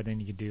stuff, but then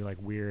you can do like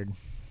weird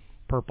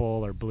purple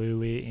or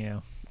blue,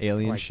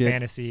 alien like shit,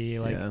 fantasy,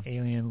 like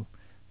alien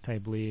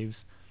type leaves.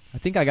 I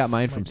think I got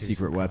mine from do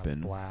Secret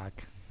Weapon.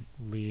 Black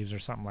leaves or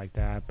something like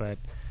that, but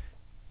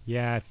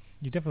yeah,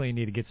 you definitely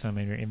need to get some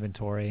in your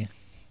inventory.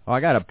 Oh, I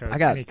got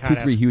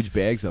 2-3 huge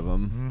bags of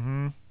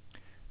them.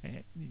 Mm-hmm.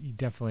 You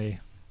definitely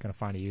gonna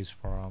find a use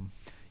for them.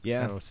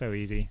 Yeah. So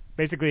easy.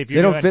 Basically, if they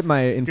don't fit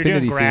my Infinity if you're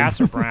doing grass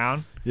theme. or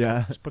brown,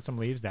 yeah, just put some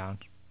leaves down.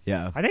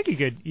 Yeah. I think you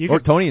could.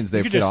 Orktonians, they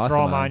you could fit just awesome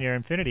throw them on your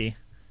Infinity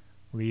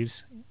leaves,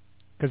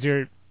 because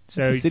your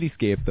So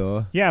Cityscape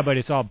though. yeah, but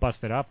it's all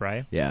busted up,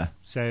 right? Yeah.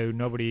 So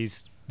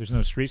there's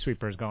no street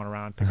sweepers going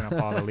around picking up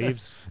all the leaves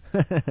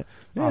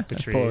off the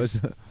I trees.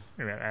 suppose.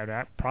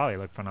 That probably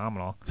looked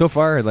phenomenal. So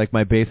far, like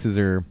my bases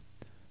are,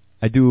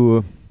 I do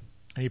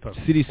And you put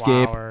Cityscape,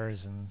 flowers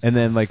and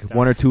then like stuff.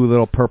 one or two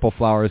little purple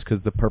flowers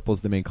because the purple's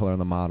the main color on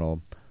the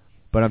model.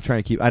 But I'm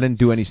trying to keep. I didn't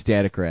do any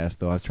static grass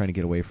though. I was trying to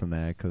get away from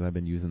that because I've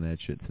been using that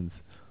shit since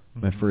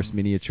my first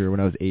miniature when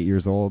I was 8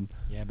 years old.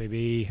 Yeah,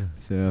 baby.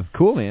 So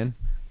cool, man.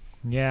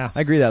 Yeah.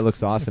 I agree that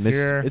looks awesome. If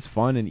you're- It's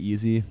fun and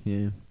easy.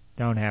 Yeah.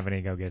 Don't have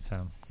any, go get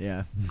some.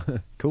 Yeah.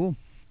 Cool.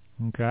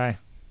 Okay.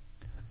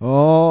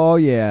 Oh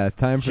yeah,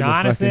 time for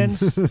Jonathan's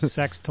the fucking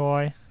sex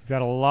toy. You've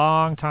got a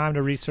long time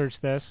to research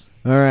this.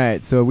 All right,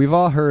 so we've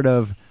all heard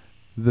of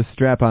the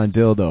strap-on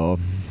dildo.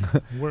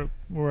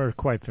 We're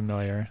quite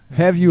familiar.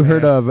 Have you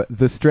heard Yeah. of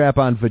the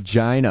strap-on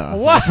vagina?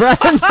 What?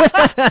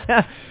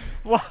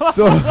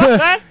 So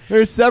What?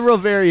 there's several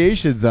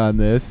variations on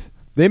this.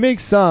 They make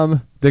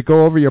some that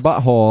go over your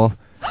butthole,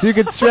 so you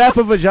can strap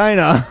a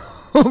vagina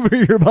over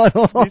your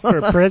butthole. These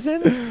for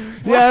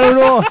prison? Yeah, I don't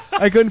know.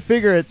 I couldn't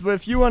figure it. But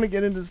if you want to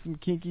get into some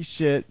kinky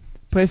shit,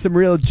 play some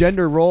real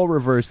gender role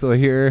reversal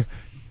here.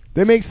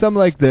 They make some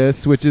like this,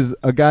 which is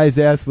a guy's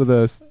ass with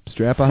a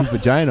strap-on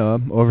vagina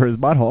over his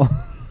butthole.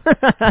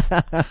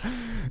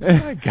 Oh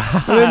my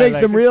God. And they make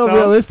Like some real so-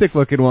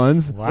 realistic-looking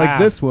ones, Wow.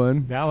 like this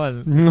one. That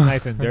was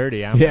nice and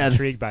dirty. I'm Yeah.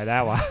 intrigued by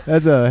that one.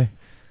 That's a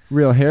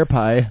real hair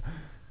pie.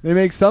 They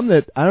make some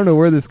that I don't know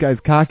where this guy's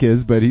cock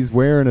is, but he's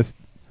wearing a.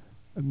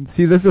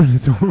 See, this one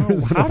is over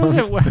his How does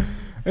it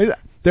work?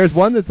 There's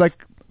one that's like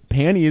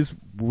panties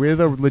with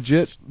a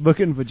legit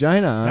looking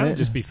vagina on That it. would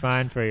just be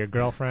fine for your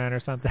girlfriend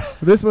or something.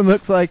 This one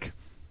looks like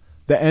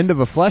the end of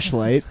a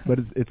fleshlight, but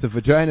it's a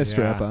vagina Yeah.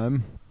 strap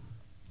on.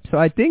 So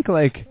I think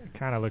like It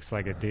kind of looks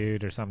like a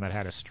dude or something that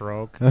had a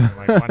stroke. And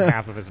like one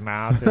half of his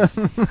mouth is...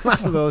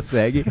 a little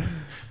saggy.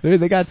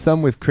 They got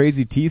some with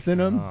crazy teeth in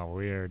them. Oh,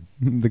 weird.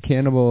 The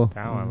cannibal.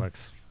 That one looks...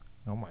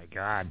 Oh, my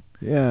God.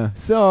 Yeah.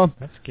 So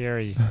That's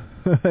scary.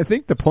 I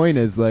think the point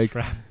is like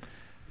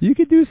you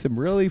could do some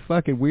really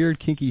fucking weird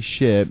kinky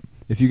shit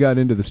if you got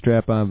into the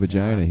strap-on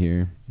vagina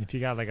here. If you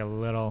got like a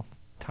little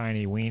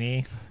tiny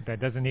weenie that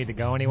doesn't need to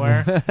go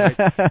anywhere.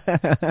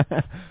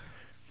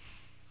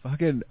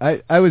 Fucking,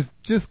 I was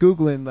just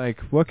Googling, like,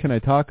 what can I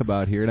talk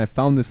about here, and I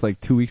found this, like,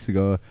 2 weeks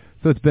ago.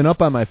 So it's been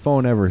up on my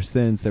phone ever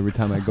since, every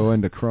time I go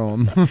into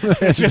Chrome.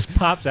 It just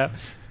pops up.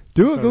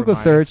 Do a So Google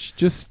reminder. search.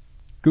 Just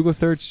Google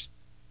search,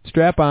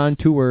 strap-on,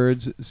 2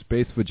 words,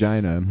 space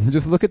vagina.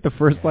 Just look at the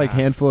first, like, Yeah.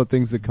 handful of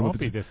things that come Won't up.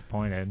 be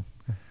disappointed.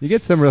 You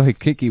get some really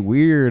kinky,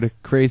 weird,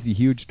 crazy,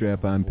 huge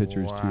strap-on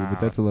pictures, too, Wow.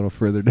 but that's a little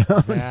further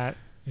down. That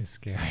is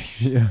scary.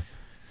 Yeah.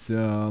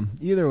 So,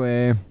 either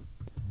way,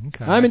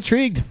 Okay. I'm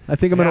intrigued. I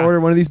think I'm going to Yeah. order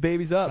one of these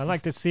babies up. I'd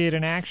like to see it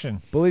in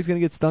action. Bully's going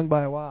to get stung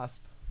by a wasp.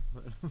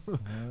 Well,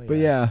 But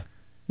yeah,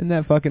 isn't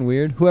that fucking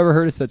weird? Whoever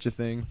heard of such a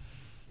thing?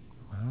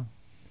 Well,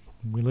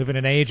 we live in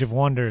an age of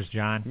wonders,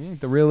 John.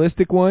 The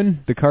realistic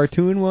one, the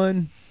cartoon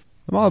one.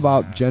 I'm all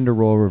about Yeah. gender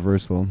role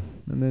reversal,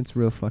 and that's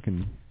real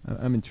fucking.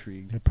 I'm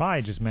intrigued. They're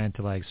probably just meant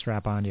to like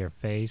strap onto your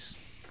face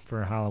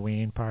for a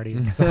Halloween party.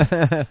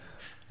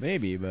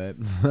 Maybe, but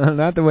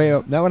not the way.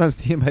 Not what I'm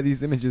seeing by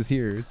these images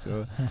here.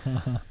 So,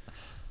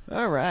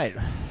 all right,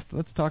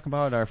 let's talk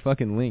about our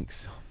fucking links.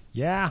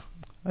 Yeah.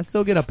 I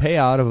still get a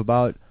payout of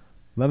about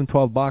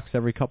 $11-12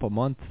 every couple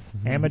months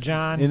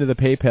Amazon, into the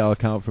PayPal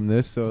account from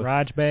this. So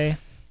Garage Bay.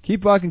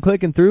 keep fucking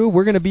clicking through.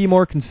 We're going to be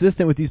more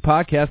consistent with these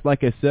podcasts.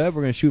 Like I said,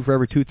 we're going to shoot for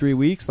every 2-3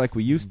 weeks like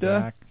we used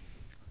to.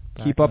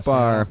 Keep back up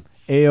our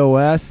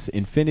AOS,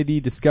 Infinity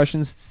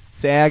discussions,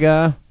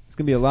 Saga. It's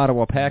going to be a lot of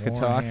Wapaka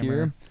talk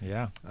here.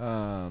 Yeah.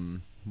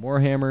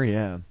 Warhammer,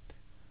 yeah.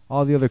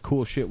 All the other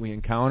cool shit we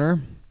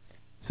encounter.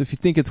 So if you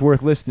think it's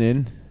worth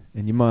listening,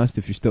 and you must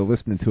if you're still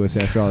listening to us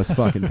after all this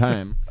fucking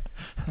time,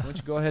 why don't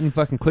you go ahead and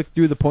fucking click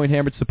through the Point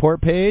Hammered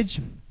support page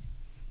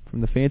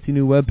from the fancy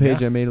new webpage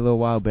Yeah. I made a little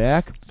while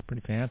back. It's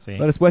pretty fancy.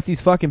 Let us wet these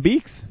fucking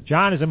beaks.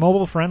 John, is it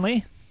mobile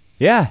friendly?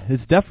 Yeah,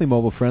 it's definitely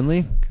mobile friendly.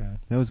 Okay.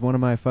 That was one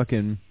of my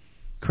fucking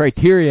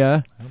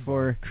criteria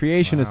for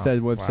creation of Wow. said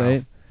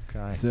website.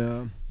 Wow. Okay.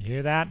 So You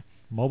hear that?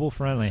 Mobile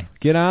friendly.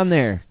 get on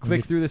there. When Click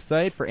you- through the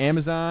site for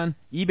Amazon.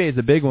 eBay's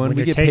a big one. When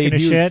We you're get paid taking a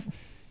huge. shit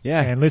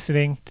Yeah. and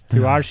listening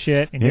to our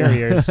shit in your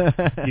ears,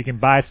 you can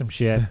buy some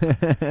shit.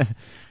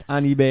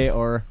 on eBay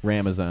or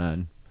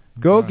Ramazon.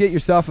 Go Okay. get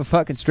yourself a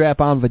fucking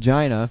strap-on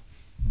vagina.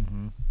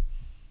 Mm-hmm.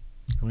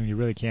 I mean, you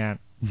really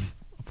can't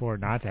afford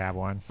not to have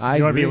one. I You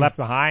don't want to be agree. left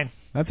behind.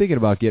 I'm thinking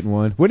about getting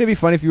one. Wouldn't it be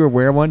funny if you were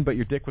wearing one, but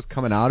your dick was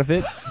coming out of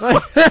it?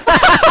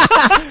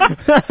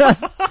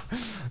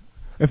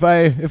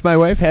 If my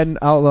wife hadn't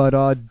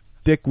outlawed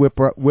dick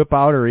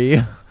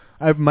whip-outery,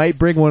 I might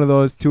bring one of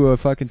those to a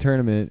fucking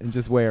tournament and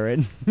just wear it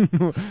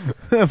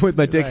with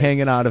my dick Right.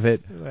 hanging out of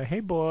it. Like, hey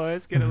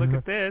boys, get a look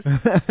at this.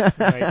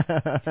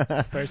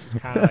 First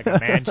it's kind of like a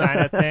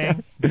mangina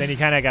thing. Then you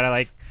kind of got to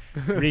like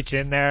reach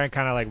in there and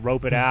kind of like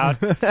rope it out.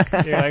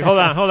 You're like, hold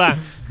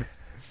on.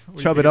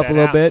 We Chub it figured up a that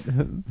little out.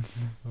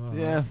 bit.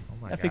 Yeah, Oh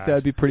my I think gosh. that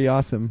would be pretty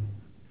awesome.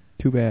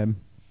 Too bad.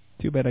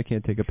 Too bad I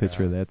can't take a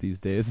picture of that these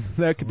days.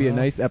 That could be a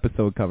nice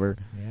episode cover.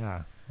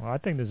 Yeah. Well, I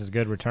think this is a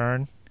good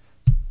return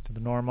to the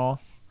normal.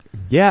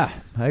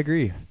 Yeah, I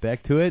agree.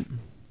 Back to it.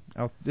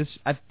 I'm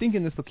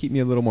thinking this will keep me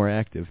a little more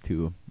active,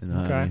 too, in the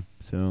hobby.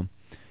 So,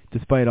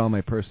 despite all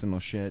my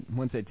personal shit,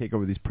 once I take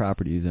over these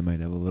properties, I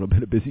might have a little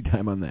bit of busy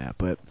time on that.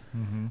 But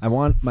I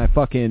want my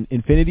fucking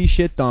Infinity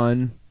shit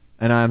done,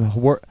 and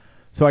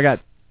so I got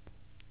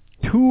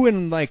 2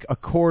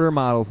 1/4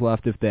 models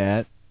left, if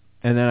that,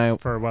 and then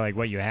For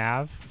what you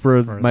have?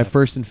 For my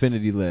first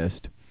Infinity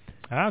list.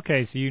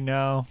 Okay, so you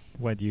know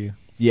what you...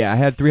 Yeah, I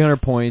had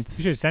 300 points.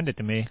 You should send it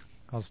to me.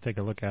 I'll just take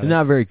a look at it. It's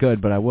not very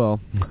good, but I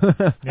will.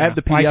 I have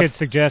the PDF. I could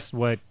suggest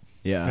what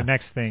the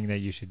next thing that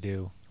you should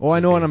do. Well, I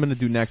know what I'm going to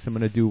do next. I'm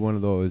going to do one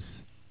of those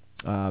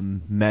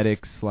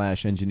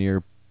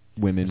medic/engineer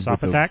women.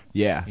 Soft attack?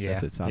 Yeah,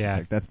 that's it, soft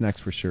attack. That's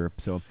next for sure.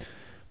 So,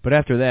 but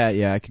after that,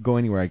 I could go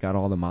anywhere. I got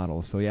all the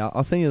models. So,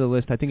 I'll send you the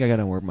list. I think I got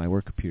on my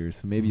work computer,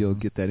 so maybe you'll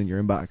get that in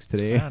your inbox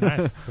today. Yeah,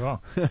 nice.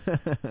 Cool.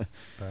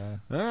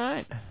 All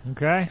right.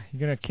 Okay. You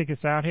going to kick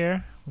us out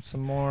here with some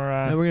more...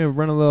 Now we're going to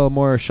run a little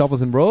more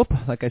shovels and rope.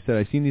 Like I said,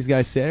 I seen these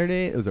guys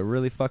Saturday. It was a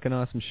really fucking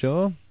awesome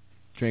show.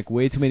 Drank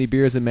way too many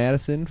beers in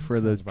Madison for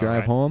the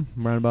drive home.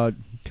 I'm around about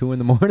 2 in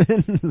the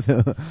morning.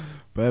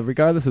 But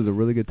regardless, it was a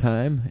really good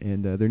time,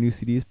 and their new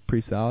CD is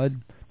pretty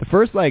solid. The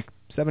first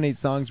 7-8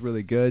 songs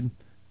really good.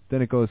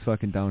 Then it goes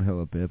fucking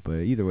downhill a bit, but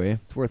either way,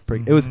 it's worth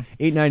breaking. It was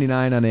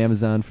 $8.99 on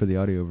Amazon for the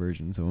audio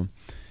version, so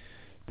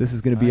this is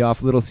going to be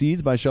off Little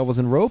Seeds by Shovels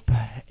and Rope,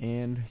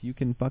 and you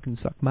can fucking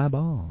suck my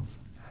balls.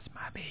 That's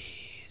my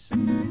bees.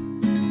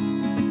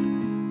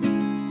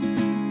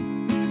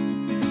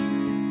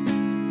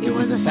 It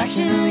was a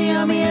section of the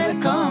Army of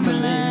the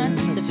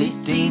Cumberland, the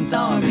 15th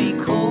Army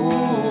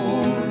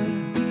Corps.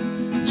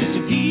 Just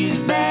a few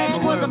years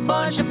back, was a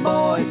bunch of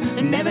boys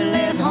that never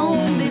left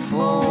home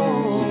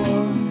before.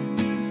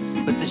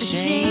 But the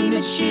shame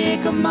that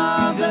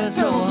Chickamauga,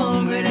 so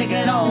hungry they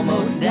could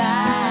almost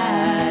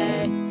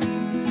die.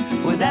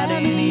 Without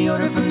any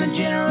order from the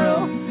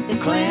general, they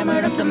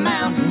clambered up the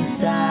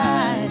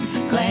mountainside,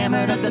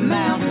 clambered up the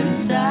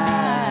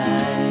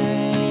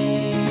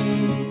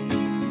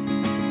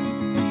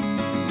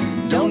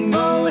mountainside. Don't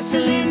go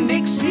whistling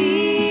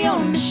Dixie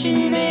on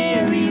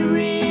Missionary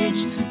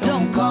Ridge.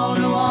 Don't call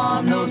no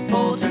arm, those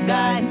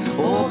poltergeists,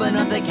 open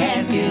up the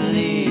casket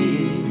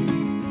lid.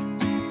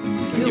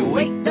 You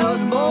wake those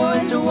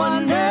boys to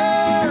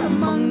wonder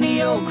among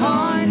the old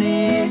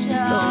carnage.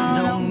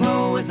 So don't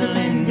go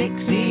whistling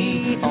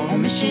Dixie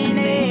on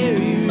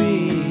Missionary Ridge.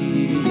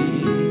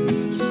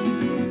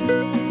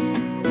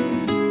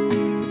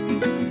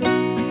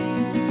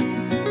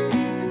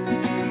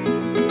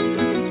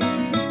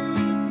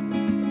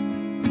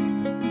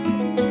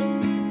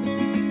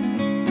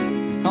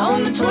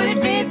 On the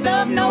 25th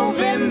of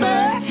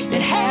November,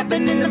 it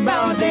happened in the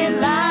broad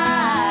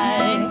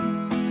daylight.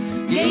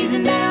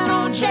 Gazing down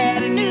on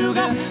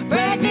Chattanooga,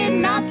 Bragg did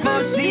not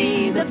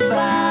foresee the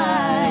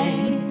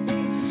fight.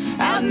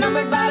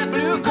 Outnumbered by the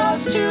Blue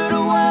Coats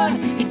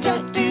 2-1, he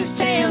tucked his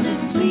tail to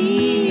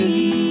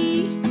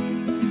flee.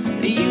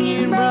 The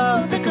Union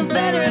broke the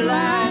Confederate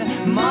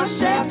line,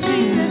 marched out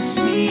to the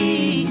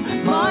sea,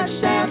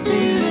 marched out to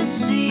the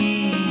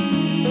sea.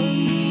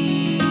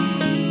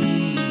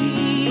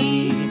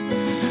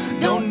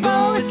 Don't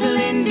go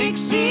whistling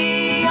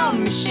Dixie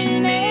on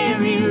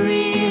Missionary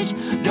Ridge.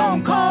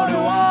 Don't call to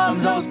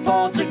arms, those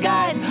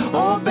poltergeists,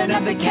 open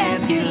up the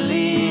casket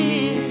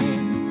lid.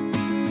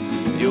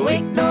 You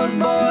wake those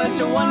boys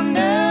to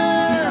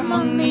wonder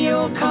among the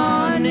old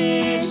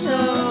carnage.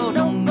 So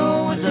don't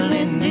go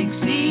whistling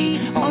Dixie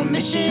on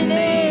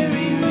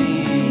Missionary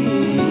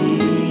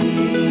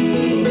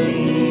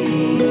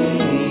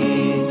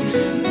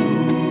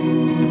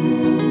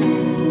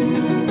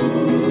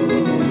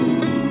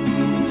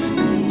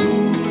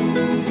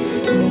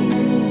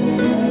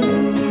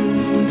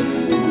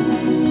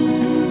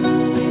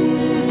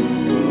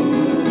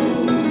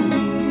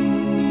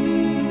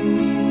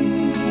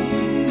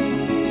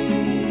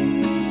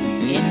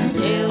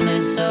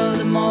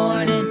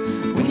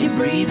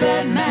breathe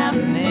that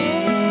mountain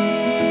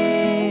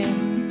air.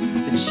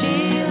 The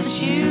chill that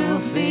you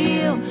will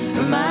feel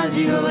reminds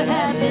you of what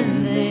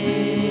happened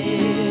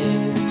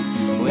there.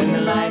 When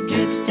the light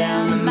drips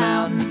down the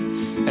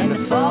mountain and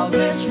the fog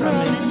lifts from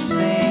its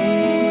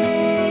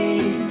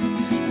face,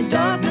 the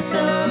darkness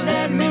of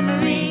that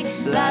memory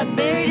lies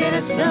buried in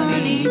a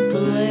sunny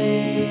place.